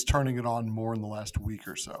feel like he's turning it on more in the last week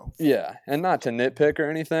or so. Yeah, and not to nitpick or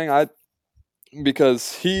anything,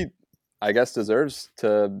 because he, I guess, deserves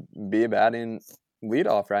to be batting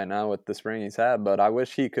leadoff right now with the spring he's had. But I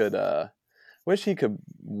wish he could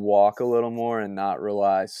walk a little more and not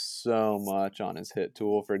rely so much on his hit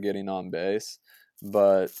tool for getting on base.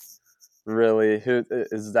 But really, who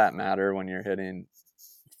does that matter when you're hitting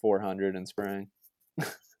 400 in spring?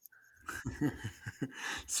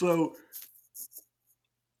 So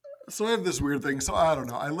I have this weird thing. So I don't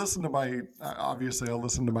know. I listen to my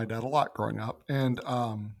dad a lot growing up, and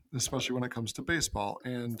especially when it comes to baseball.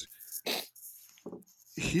 And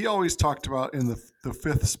he always talked about in the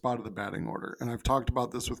 5th spot of the batting order. And I've talked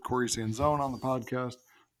about this with Corey Sanzone on the podcast,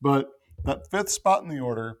 but that 5th spot in the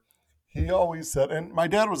order, he always said, and my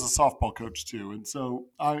dad was a softball coach too. And so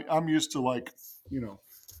I'm used to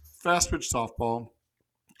fast pitch softball,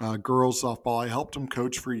 girls softball. I helped him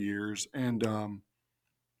coach for years. And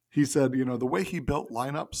he said, the way he built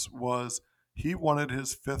lineups was he wanted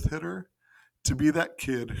his 5th hitter to be that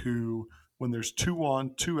kid who, when there's 2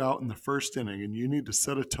 on, 2 out in the first inning and you need to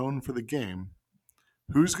set a tone for the game,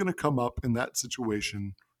 who's going to come up in that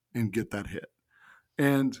situation and get that hit?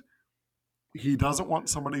 And he doesn't want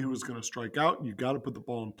somebody who is going to strike out. You got to put the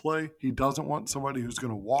ball in play. He doesn't want somebody who's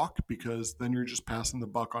going to walk, because then you're just passing the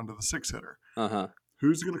buck onto the 6th hitter. Uh-huh.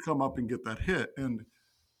 Who's going to come up and get that hit? And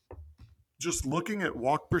just looking at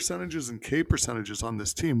walk percentages and K percentages on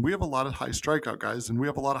this team, we have a lot of high strikeout guys and we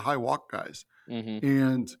have a lot of high walk guys. Mm-hmm.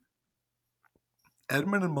 And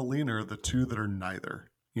Edman and Molina are the two that are neither.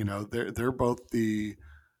 They're both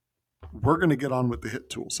we're going to get on with the hit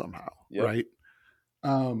tool somehow, yep. Right?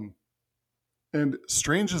 And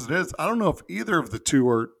strange as it is, I don't know if either of the two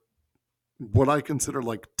are what I consider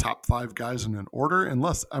like top 5 guys in an order,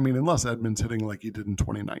 unless Edman's hitting like he did in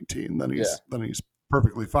 2019, then he's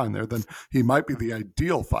perfectly fine there. Then he might be the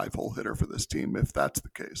ideal 5-hole hitter for this team if that's the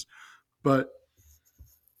case. But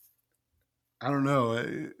I don't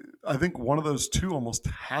know. I think one of those two almost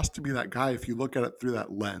has to be that guy if you look at it through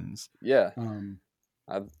that lens. Yeah, Um,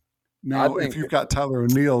 I I Now, if think you've got Tyler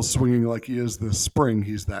O'Neill swinging like he is this spring,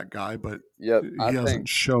 he's that guy, but yep. he hasn't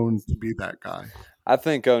shown to be that guy. I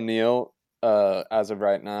think O'Neal, as of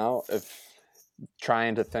right now, if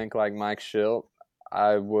trying to think like Mike Schilt,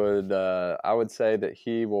 I would say that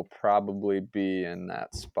he will probably be in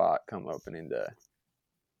that spot come opening day.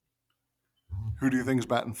 Who do you think is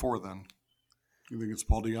batting for then? You think it's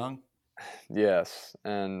Paul DeJong? Yes,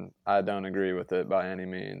 and I don't agree with it by any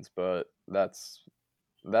means, but that's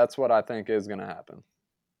what I think is going to happen.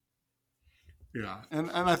 Yeah,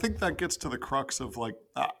 and I think that gets to the crux of like,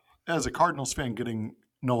 as a Cardinals fan, getting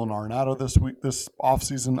Nolan Arenado this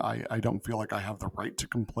offseason, I don't feel like I have the right to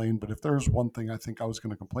complain. But if there's one thing I think I was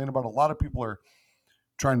going to complain about, a lot of people are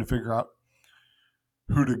trying to figure out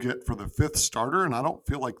who to get for the fifth starter, and I don't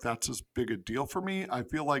feel like that's as big a deal for me. I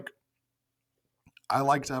feel like I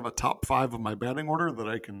like to have a top five of my batting order that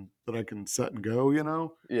I can set and go,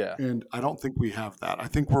 Yeah. And I don't think we have that. I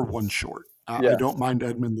think we're one short. Yeah. I don't mind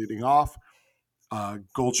Edman leading off.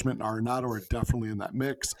 Goldschmidt and Arenado are definitely in that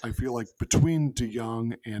mix. I feel like between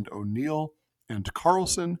DeJong and O'Neill and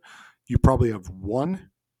Carlson, you probably have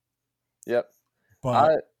one. Yep.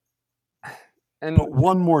 But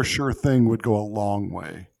one more sure thing would go a long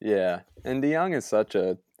way. Yeah. And DeJong is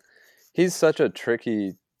he's such a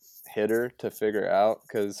tricky hitter to figure out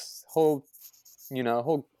because he'll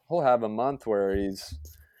have a month where he's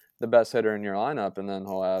the best hitter in your lineup, and then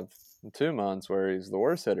he'll have 2 months where he's the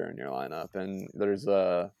worst hitter in your lineup. And there's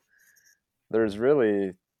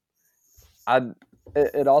really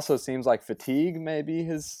it also seems like fatigue maybe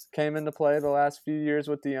has came into play the last few years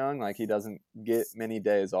with DeJong. Like he doesn't get many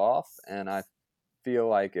days off, and I feel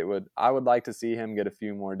like I would like to see him get a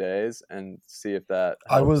few more days and see if that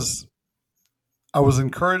helps. I was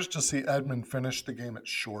encouraged to see Edman finish the game at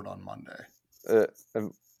short on Monday.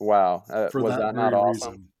 Wow. For was that not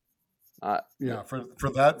awesome? Yeah, for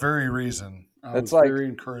that very reason. I was very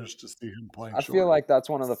encouraged to see him playing short. I feel like that's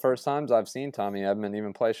one of the first times I've seen Tommy Edman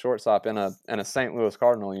even play shortstop in a St. Louis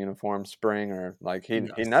Cardinal uniform, spring, or like he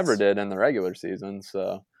never did in the regular season.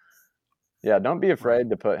 So yeah, don't be afraid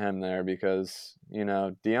to put him there because,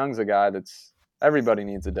 DeJong's a guy that's everybody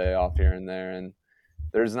needs a day off here and there, and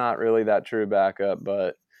there's not really that true backup,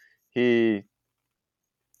 but I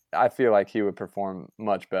feel like he would perform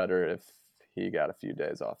much better if he got a few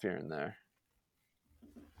days off here and there.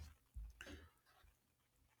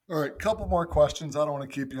 All right, couple more questions. I don't want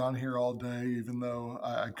to keep you on here all day, even though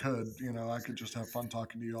I could. I could just have fun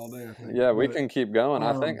talking to you all day, I think. Yeah, we can keep going.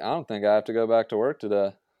 I don't think I have to go back to work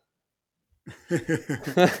today.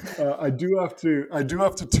 I do have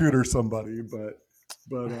to tutor somebody, but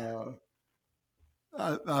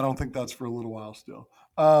I don't think that's for a little while still.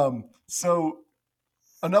 So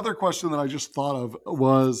another question that I just thought of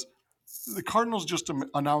was the Cardinals just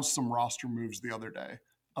announced some roster moves the other day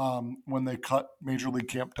when they cut Major League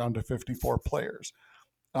Camp down to 54 players.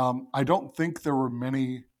 I don't think there were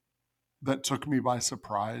many that took me by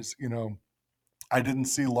surprise. I didn't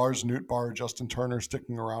see Lars Nootbaar, Justin Turner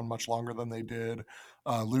sticking around much longer than they did.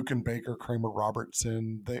 Luken Baker, Kramer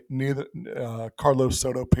Robertson, Carlos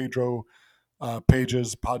Soto, Pedro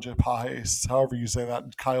Pages, Pages, however you say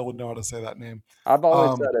that. Kyle would know how to say that name. I've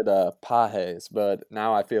always said it Pages, but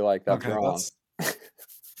now I feel like that's wrong.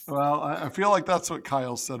 Well, I feel like that's what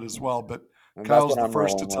Kyle said as well, but Kyle's the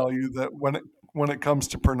first to tell you that when it comes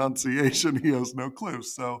to pronunciation, he has no clue.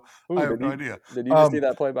 So I have no idea. Did you just see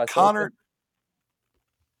that play by Connor?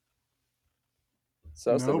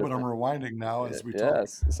 Sosa no, but I'm rewinding now as we talk.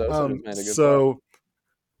 Yes, Sosa just made a good play.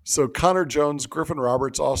 So Connor Jones, Griffin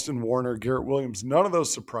Roberts, Austin Warner, Garrett Williams, none of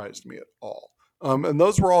those surprised me at all. And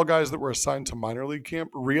those were all guys that were assigned to minor league camp,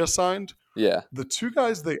 reassigned. Yeah. The two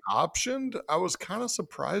guys they optioned, I was kind of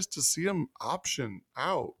surprised to see them option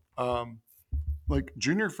out. Like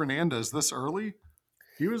Junior Fernandez this early,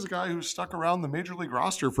 he was a guy who stuck around the major league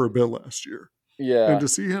roster for a bit last year. Yeah. And to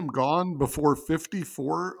see him gone before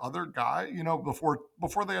 54 other guys,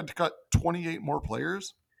 before they had to cut 28 more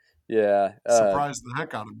players. Yeah. Surprised the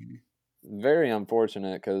heck out of me. Very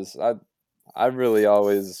unfortunate because I really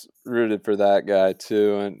always rooted for that guy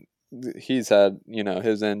too. And he's had,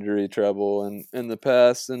 his injury trouble in the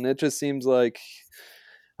past. And it just seems like,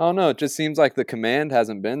 I don't know, it just seems like the command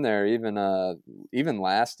hasn't been there even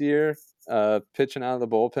last year, pitching out of the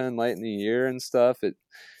bullpen late in the year and stuff. It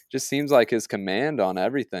just seems like his command on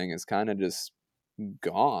everything is kind of just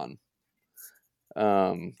gone.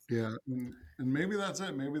 Yeah, and maybe that's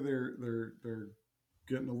it. Maybe they're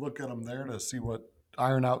getting a look at him there to see what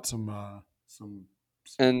iron out some.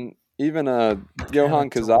 And even Johan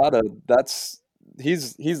Cazada,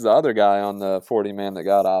 he's the other guy on the 40 man that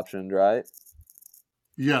got optioned, right?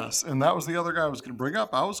 Yes, and that was the other guy I was going to bring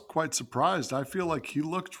up. I was quite surprised. I feel like he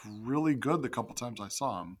looked really good the couple times I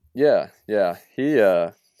saw him. Yeah,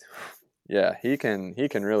 he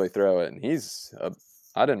can really throw it, and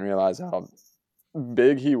I didn't realize how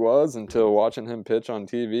big he was until watching him pitch on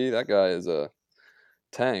TV. That guy is a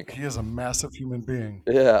tank. He is a massive human being.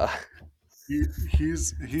 Yeah.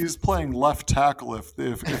 He's playing left tackle if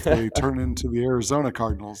they turn into the Arizona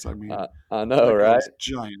Cardinals. I mean, I know, right?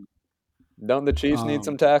 Giant. Don't the Chiefs need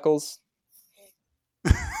some tackles?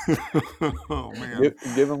 Oh man,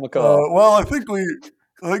 give them a call. Well, I think we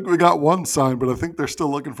got one signed, but I think they're still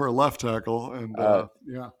looking for a left tackle. And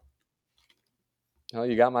yeah. Oh,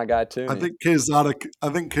 you got my guy too. I think Quezada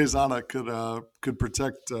could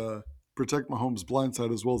protect Mahomes'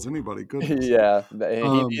 blindside as well as anybody. Goodness. Yeah,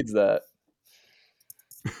 he needs that.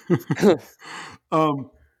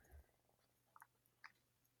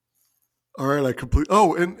 All right,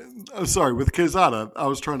 sorry, with Quezada, I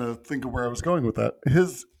was trying to think of where I was going with that.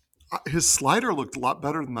 His slider looked a lot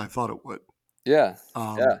better than I thought it would. Yeah,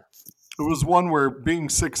 It was one where being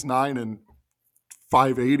 6'9" and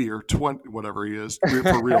 580 or 20, whatever he is,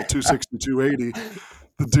 for real, 260, 280,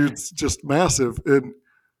 the dude's just massive. And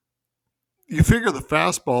you figure the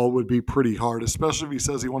fastball would be pretty hard, especially if he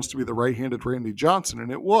says he wants to be the right-handed Randy Johnson,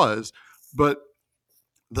 and it was. But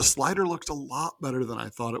the slider looked a lot better than I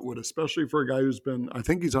thought it would, especially for a guy who's been, I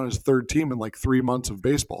think he's on his third team in like 3 months of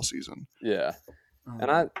baseball season. Yeah. And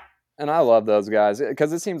I love those guys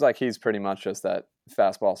because it seems like he's pretty much just that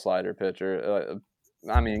fastball slider pitcher.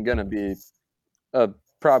 I mean, going to be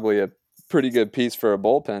probably a pretty good piece for a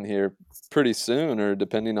bullpen here pretty soon, or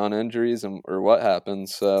depending on injuries or what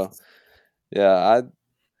happens. So, yeah,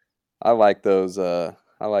 I like those. I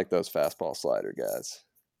like those fastball slider guys.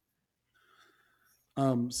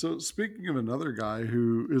 So speaking of another guy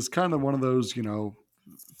who is kind of one of those,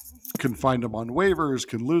 can find him on waivers,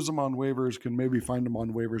 can lose him on waivers, can maybe find him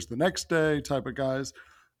on waivers the next day type of guys,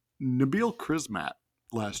 Nabil Crismatt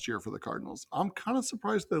last year for the Cardinals. I'm kind of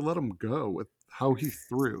surprised they let him go with how he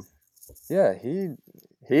threw. Yeah, he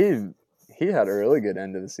had a really good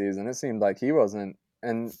end of the season. It seemed like he wasn't,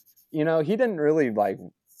 and he didn't really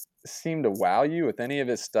seem to wow you with any of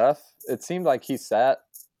his stuff. It seemed like he sat,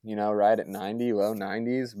 right at 90, low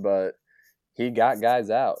 90s, but he got guys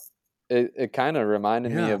out. It kind of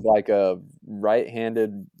reminded me of like a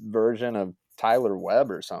right-handed version of Tyler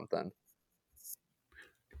Webb or something.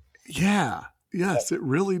 Yeah. Yes, it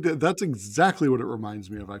really did. That's exactly what it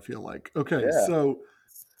reminds me of, I feel like. Okay, so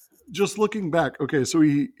just looking back, so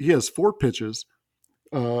he has 4 pitches,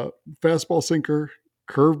 fastball, sinker,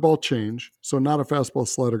 curveball, change. So not a fastball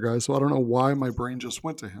slider guy. So I don't know why my brain just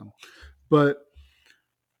went to him. But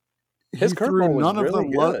his curveball was really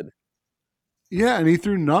good. Yeah, and he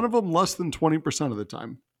threw none of them less than 20% of the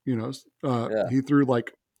time. He threw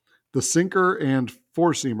like the sinker and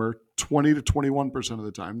 4-seamer 20 to 21% of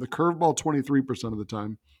the time, the curveball 23% of the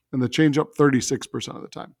time, and the changeup 36% of the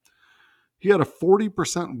time. He had a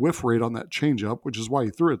 40% whiff rate on that changeup, which is why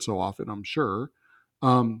he threw it so often, I'm sure.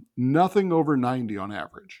 Nothing over 90 on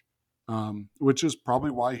average, which is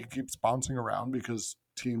probably why he keeps bouncing around, because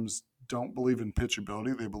teams don't believe in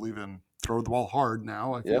pitchability. They believe in throw the ball hard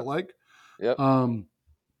now, I feel like. Yep.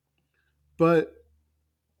 But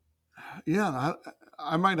yeah,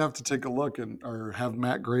 I might have to take a look or have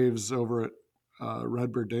Matt Graves over at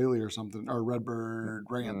Redbird Daily or something, or Redbird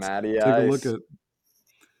Rants. Take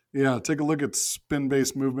a look at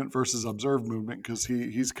spin-based movement versus observed movement, because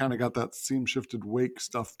he's kind of got that seam shifted wake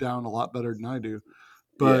stuff down a lot better than I do.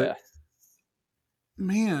 But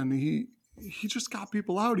man, he just got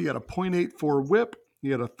people out. He had a 0.84 WHIP. He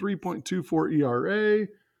had a 3.24 ERA.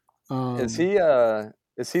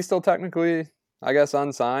 Is he still technically, I guess,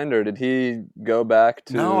 unsigned, or did he go back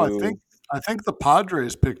to? No, I think the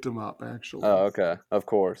Padres picked him up, actually. Oh, okay, of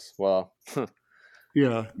course. Well,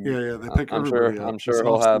 yeah. They pick everybody up. I'm sure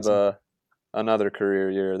he'll have another career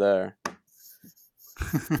year there.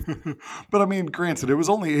 But I mean, granted, it was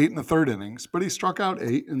only 8 1/3 innings, but he struck out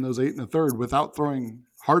 8 in those 8 1/3 without throwing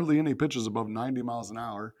hardly any pitches above 90 miles an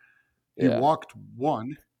hour. He walked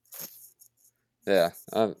 1. Yeah.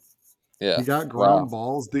 He got ground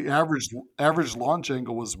balls. The average launch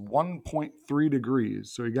angle was 1.3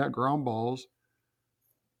 degrees. So he got ground balls.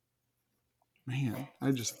 Man,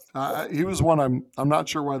 he was one I'm not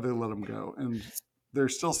sure why they let him go. And they're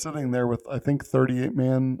still sitting there with, I think, 38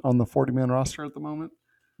 man on the 40-man roster at the moment.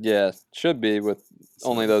 Yeah, should be, with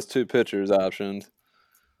only those 2 pitchers optioned.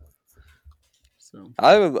 So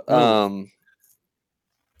I would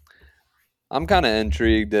I'm kind of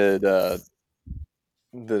intrigued at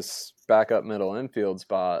this backup middle infield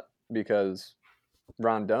spot because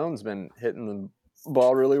Rondon's been hitting the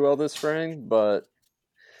ball really well this spring, but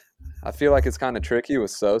I feel like it's kind of tricky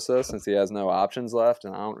with Sosa since he has no options left,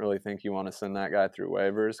 and I don't really think you want to send that guy through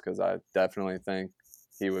waivers because I definitely think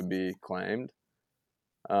he would be claimed.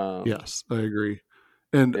 Yes, I agree.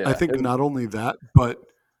 And I Yeah, think his- not only that, but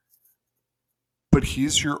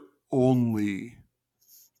he's your only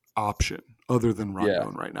option other than yeah,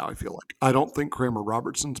 Rondon right now, I feel like. I don't think Kramer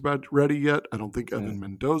Robertson's ready yet. I don't think Evan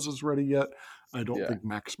Mendoza's ready yet. I don't yeah, think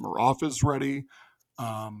Max Maroff is ready.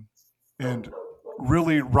 And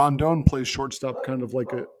really, Rondon plays shortstop kind of like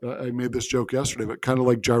I made this joke yesterday, but kind of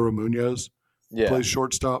like Jairo Munoz yeah, plays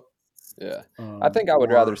shortstop. yeah. I think I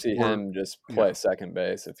would rather see or- him just play yeah. second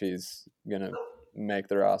base if he's gonna make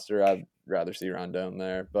the roster. I'd rather see Rondon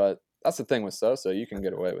there, but that's the thing with Sosa. You can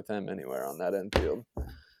get away with him anywhere on that infield.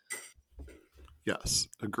 Yes,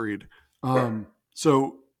 agreed.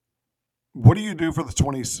 So what do you do for the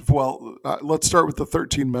 20? Well, let's start with the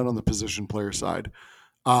 13 men on the position player side.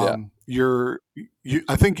 Yeah.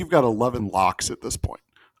 I think you've got 11 locks at this point.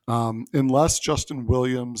 Unless Justin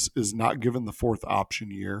Williams is not given the fourth option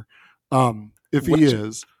year. If he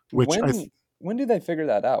is, When do they figure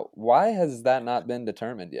that out? Why has that not been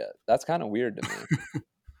determined yet? That's kind of weird to me.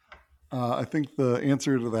 I think the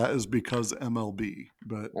answer to that is because MLB,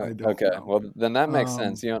 but I don't Okay, know. well, then that makes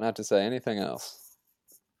sense. You don't have to say anything else.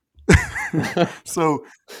 So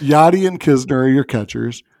Yachty and Kisner are your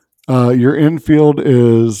catchers. Your infield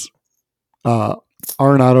is Arenado,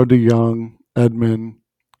 DeYoung, Edman,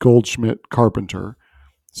 Goldschmidt, Carpenter.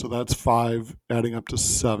 So that's 5, adding up to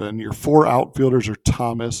 7. Your 4 outfielders are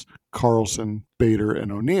Thomas, Carlson, Bader,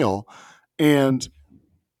 and O'Neill. And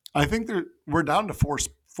I think we're down to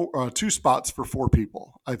 2 spots for 4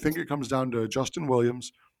 people. I think it comes down to Justin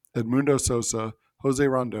Williams, Edmundo Sosa, Jose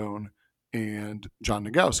Rondon, and John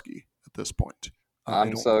Nagowski at this point. I'm I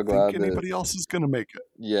don't so glad think anybody else is going to make it.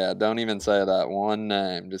 Yeah, don't even say that one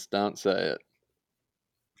name. Just don't say it.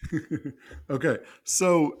 Okay,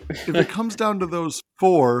 so if it comes down to those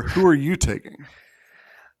 4, who are you taking?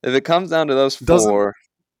 If it comes down to those 4,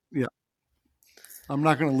 yeah, I'm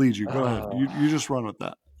not going to lead you. Go ahead. You just run with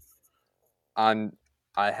that.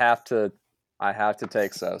 I have to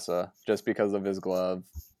take Sosa just because of his glove.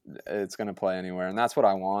 It's going to play anywhere, and that's what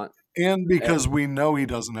I want. And because we know he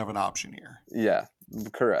doesn't have an option here. Yeah,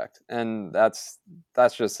 correct. And that's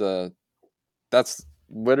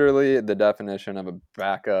literally the definition of a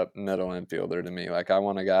backup middle infielder to me. Like, I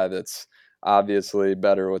want a guy that's obviously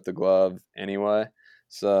better with the glove anyway.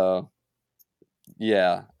 So,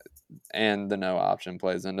 yeah, and the no option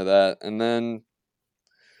plays into that. And then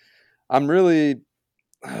I'm really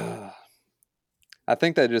I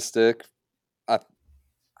think they just stick. I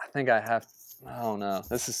think I have. Oh no,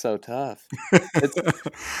 this is so tough.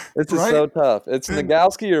 It's Right? so tough. It's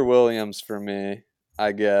Nagowski or Williams for me,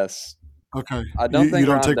 I guess. Okay. I don't think you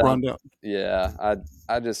don't take Rondon. Yeah,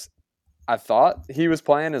 I thought he was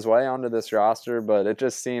playing his way onto this roster, but it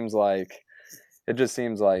just seems like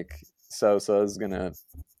Sosa is gonna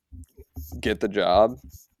get the job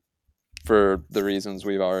for the reasons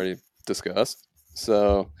we've already discussed.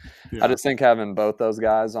 So I just think having both those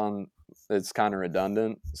guys on, it's kind of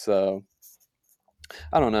redundant. So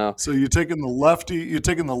I don't know. So you taking the lefty? You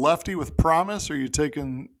taking the lefty with promise, or you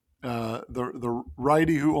taking the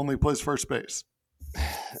righty who only plays first base?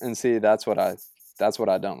 And see, that's what I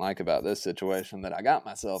don't like about this situation that I got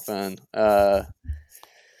myself in.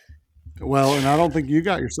 Well, and I don't think you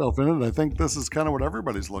got yourself in it. I think this is kind of what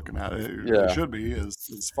everybody's looking at. It should be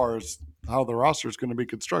as far as how the roster is going to be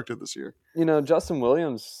constructed this year. You know, Justin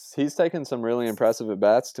Williams, he's taken some really impressive at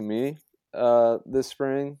bats to me this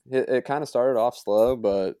spring. It kind of started off slow,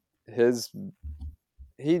 but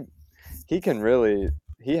he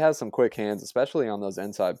has some quick hands, especially on those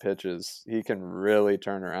inside pitches. He can really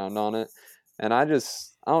turn around on it. And I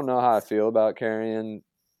don't know how I feel about carrying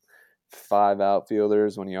 5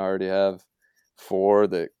 outfielders when you already have 4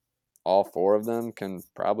 that all 4 of them can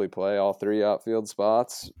probably play all 3 outfield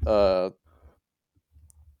spots. But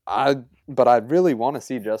I really want to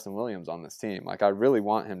see Justin Williams on this team. Like, I really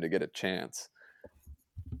want him to get a chance.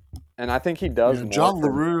 And I think he does. Yeah, John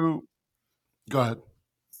LaRue, go ahead.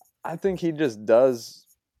 I think he just does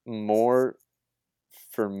more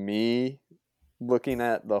for me looking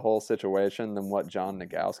at the whole situation than what John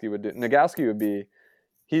Nagowski would do. Nagowski would be,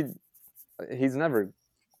 he's never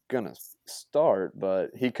going to start, but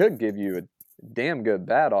he could give you a damn good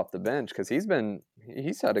bat off the bench because he's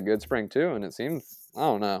had a good spring too, and it seems, I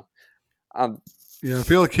don't know. I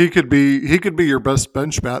feel like he could be your best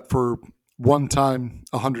bench bat for one-time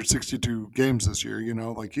 162 games this year. You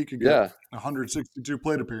know, like he could get Yeah. 162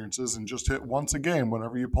 plate appearances and just hit once a game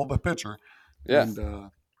whenever you pull the pitcher, Yeah.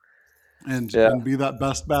 and be that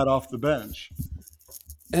best bat off the bench.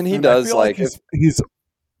 And he And does I feel like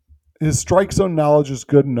his strike zone knowledge is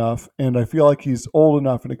good enough, and I feel like he's old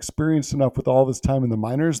enough and experienced enough with all of his time in the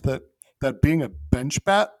minors that being a bench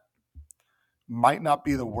bat might not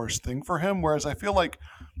be the worst thing for him. Whereas I feel like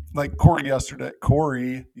Corey yesterday,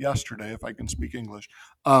 if I can speak English,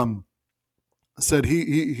 said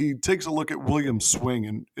he takes a look at Williams' swing,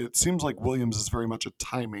 and it seems like Williams is very much a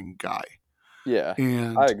timing guy. Yeah,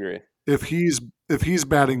 And I agree. If he's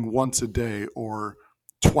batting once a day or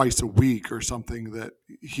twice a week or something, that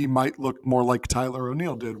he might look more like Tyler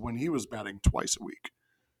O'Neill did when he was batting twice a week.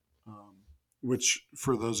 Which,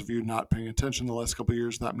 for those of you not paying attention the last couple of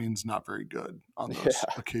years, that means not very good on those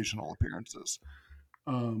occasional appearances.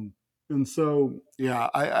 And so,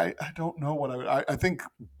 I don't know what I think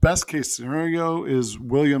best case scenario is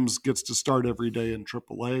Williams gets to start every day in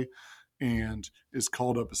AAA and is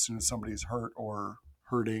called up as soon as somebody's hurt or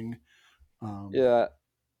hurting.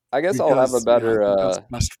 I guess I'll have a better.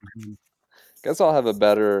 Guess I'll have a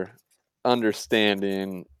better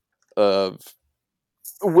understanding of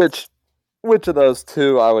which of those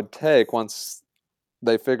two I would take once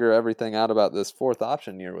they figure everything out about this fourth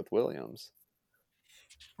option year with Williams.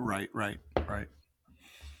 Right.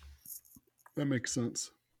 That makes sense.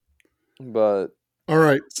 But all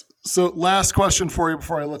right. So last question for you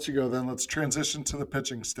before I let you go. Then let's transition to the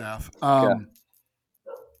pitching staff.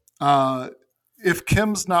 If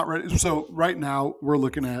Kim's not ready, so right now we're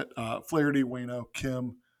looking at Flaherty, Waino,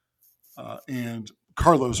 Kim, and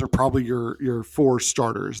Carlos are probably your four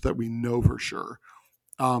starters that we know for sure.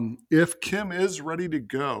 If Kim is ready to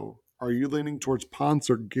go, are you leaning towards Ponce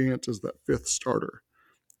or Gant as that fifth starter,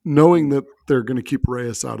 knowing that they're going to keep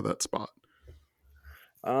Reyes out of that spot?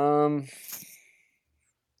 Jeez.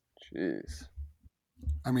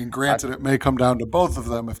 I mean, granted, it may come down to both of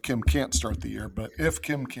them if Kim can't start the year, but if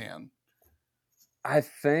Kim can. I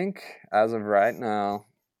think, as of right now,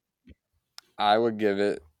 I would give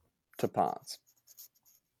it to Ponce.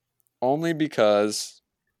 Only because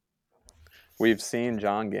we've seen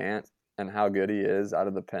John Gant and how good he is out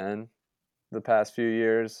of the pen the past few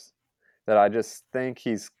years, that I just think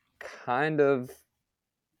he's kind of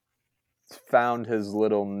found his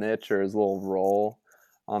little niche or his little role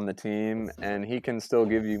on the team, and he can still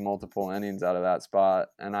give you multiple innings out of that spot.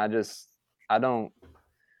 And I don't,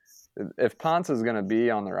 if Ponce is going to be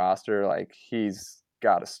on the roster, like, he's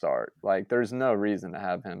got to start. Like, there's no reason to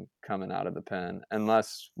have him coming out of the pen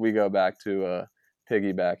unless we go back to a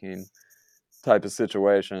piggybacking type of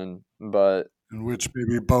situation. But in which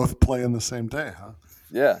maybe both play in the same day, huh?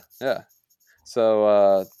 Yeah.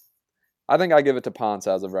 So I think I give it to Ponce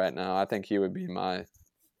as of right now. I think he would be my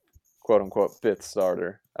quote-unquote fifth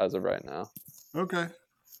starter as of right now. Okay,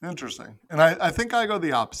 interesting. And I think I go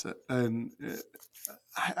the opposite. And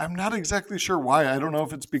I'm not exactly sure why. I don't know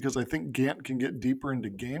if it's because I think Gant can get deeper into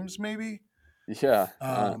games maybe. Yeah.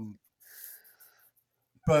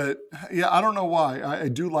 But, yeah, I don't know why. I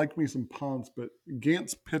do like me some Ponce, but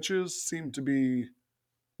Gant's pitches seem to be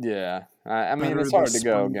I mean, it's hard to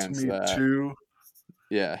go against that. Too.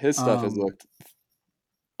 Yeah, his stuff has looked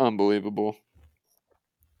unbelievable.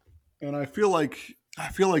 And I feel like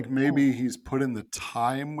maybe he's put in the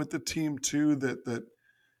time with the team too, that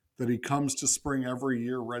he comes to spring every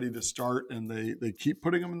year ready to start, and they keep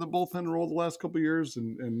putting him in the bullpen role the last couple of years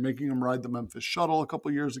and making him ride the Memphis Shuttle a couple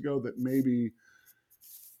of years ago, that maybe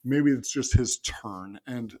it's just his turn.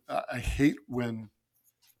 And I hate when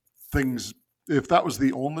things, if that was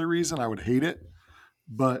the only reason, I would hate it.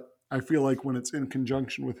 But I feel like when it's in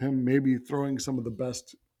conjunction with him maybe throwing some of the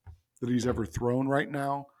best that he's ever thrown right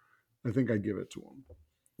now, I think I give it to him.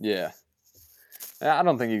 Yeah, I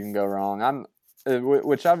don't think you can go wrong.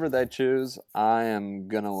 Whichever they choose, I am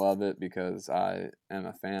gonna love it because I am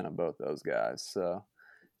a fan of both those guys. So,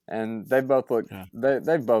 and they both look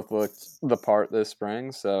they've both looked the part this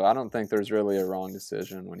spring. So I don't think there's really a wrong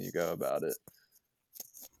decision when you go about it.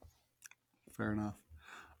 Fair enough.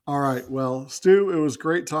 All right. Well, Stu, it was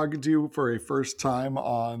great talking to you for a first time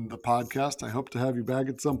on the podcast. I hope to have you back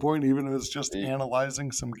at some point, even if it's just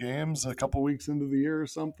analyzing some games a couple weeks into the year or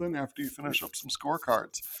something after you finish up some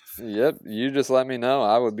scorecards. Yep. You just let me know.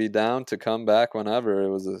 I would be down to come back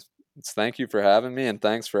whenever. Thank you for having me, and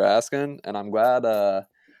thanks for asking. And I'm glad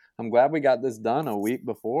we got this done a week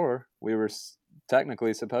before we were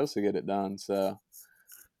technically supposed to get it done. So.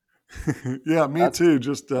 Yeah, me too.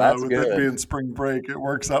 Just with good. it being spring break, it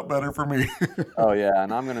works out better for me. Oh, yeah,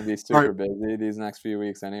 and I'm going to be super busy these next few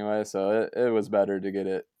weeks anyway, so it was better to get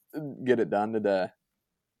it get it done today.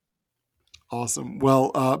 Awesome.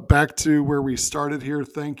 Well, back to where we started here.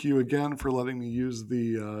 Thank you again for letting me use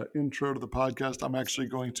the intro to the podcast. I'm actually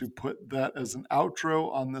going to put that as an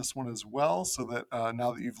outro on this one as well, so that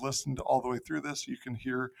now that you've listened all the way through this, you can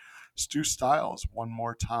hear Stu Styles one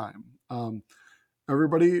more time.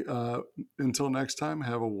 Everybody, until next time,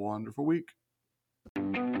 have a wonderful week.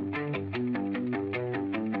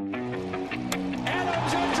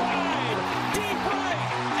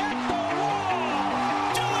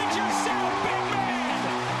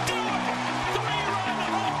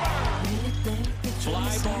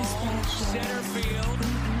 Center field.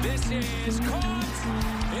 This is caught.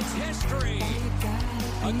 It's history.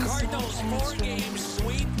 A Cardinals 4-game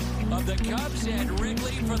sweep of the Cubs at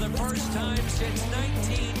Wrigley for the first time since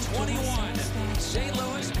 1921. St.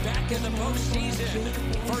 Louis back in the postseason.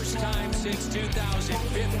 First time since 2015.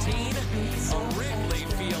 A Wrigley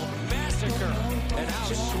Field massacre. And how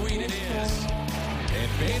sweet it is.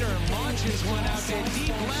 And Bader launches one out to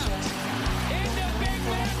deep left. Into big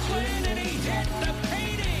left land, and he hit the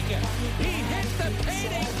painting. He hit the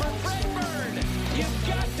painting for Fred Bird. You've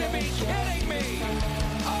got to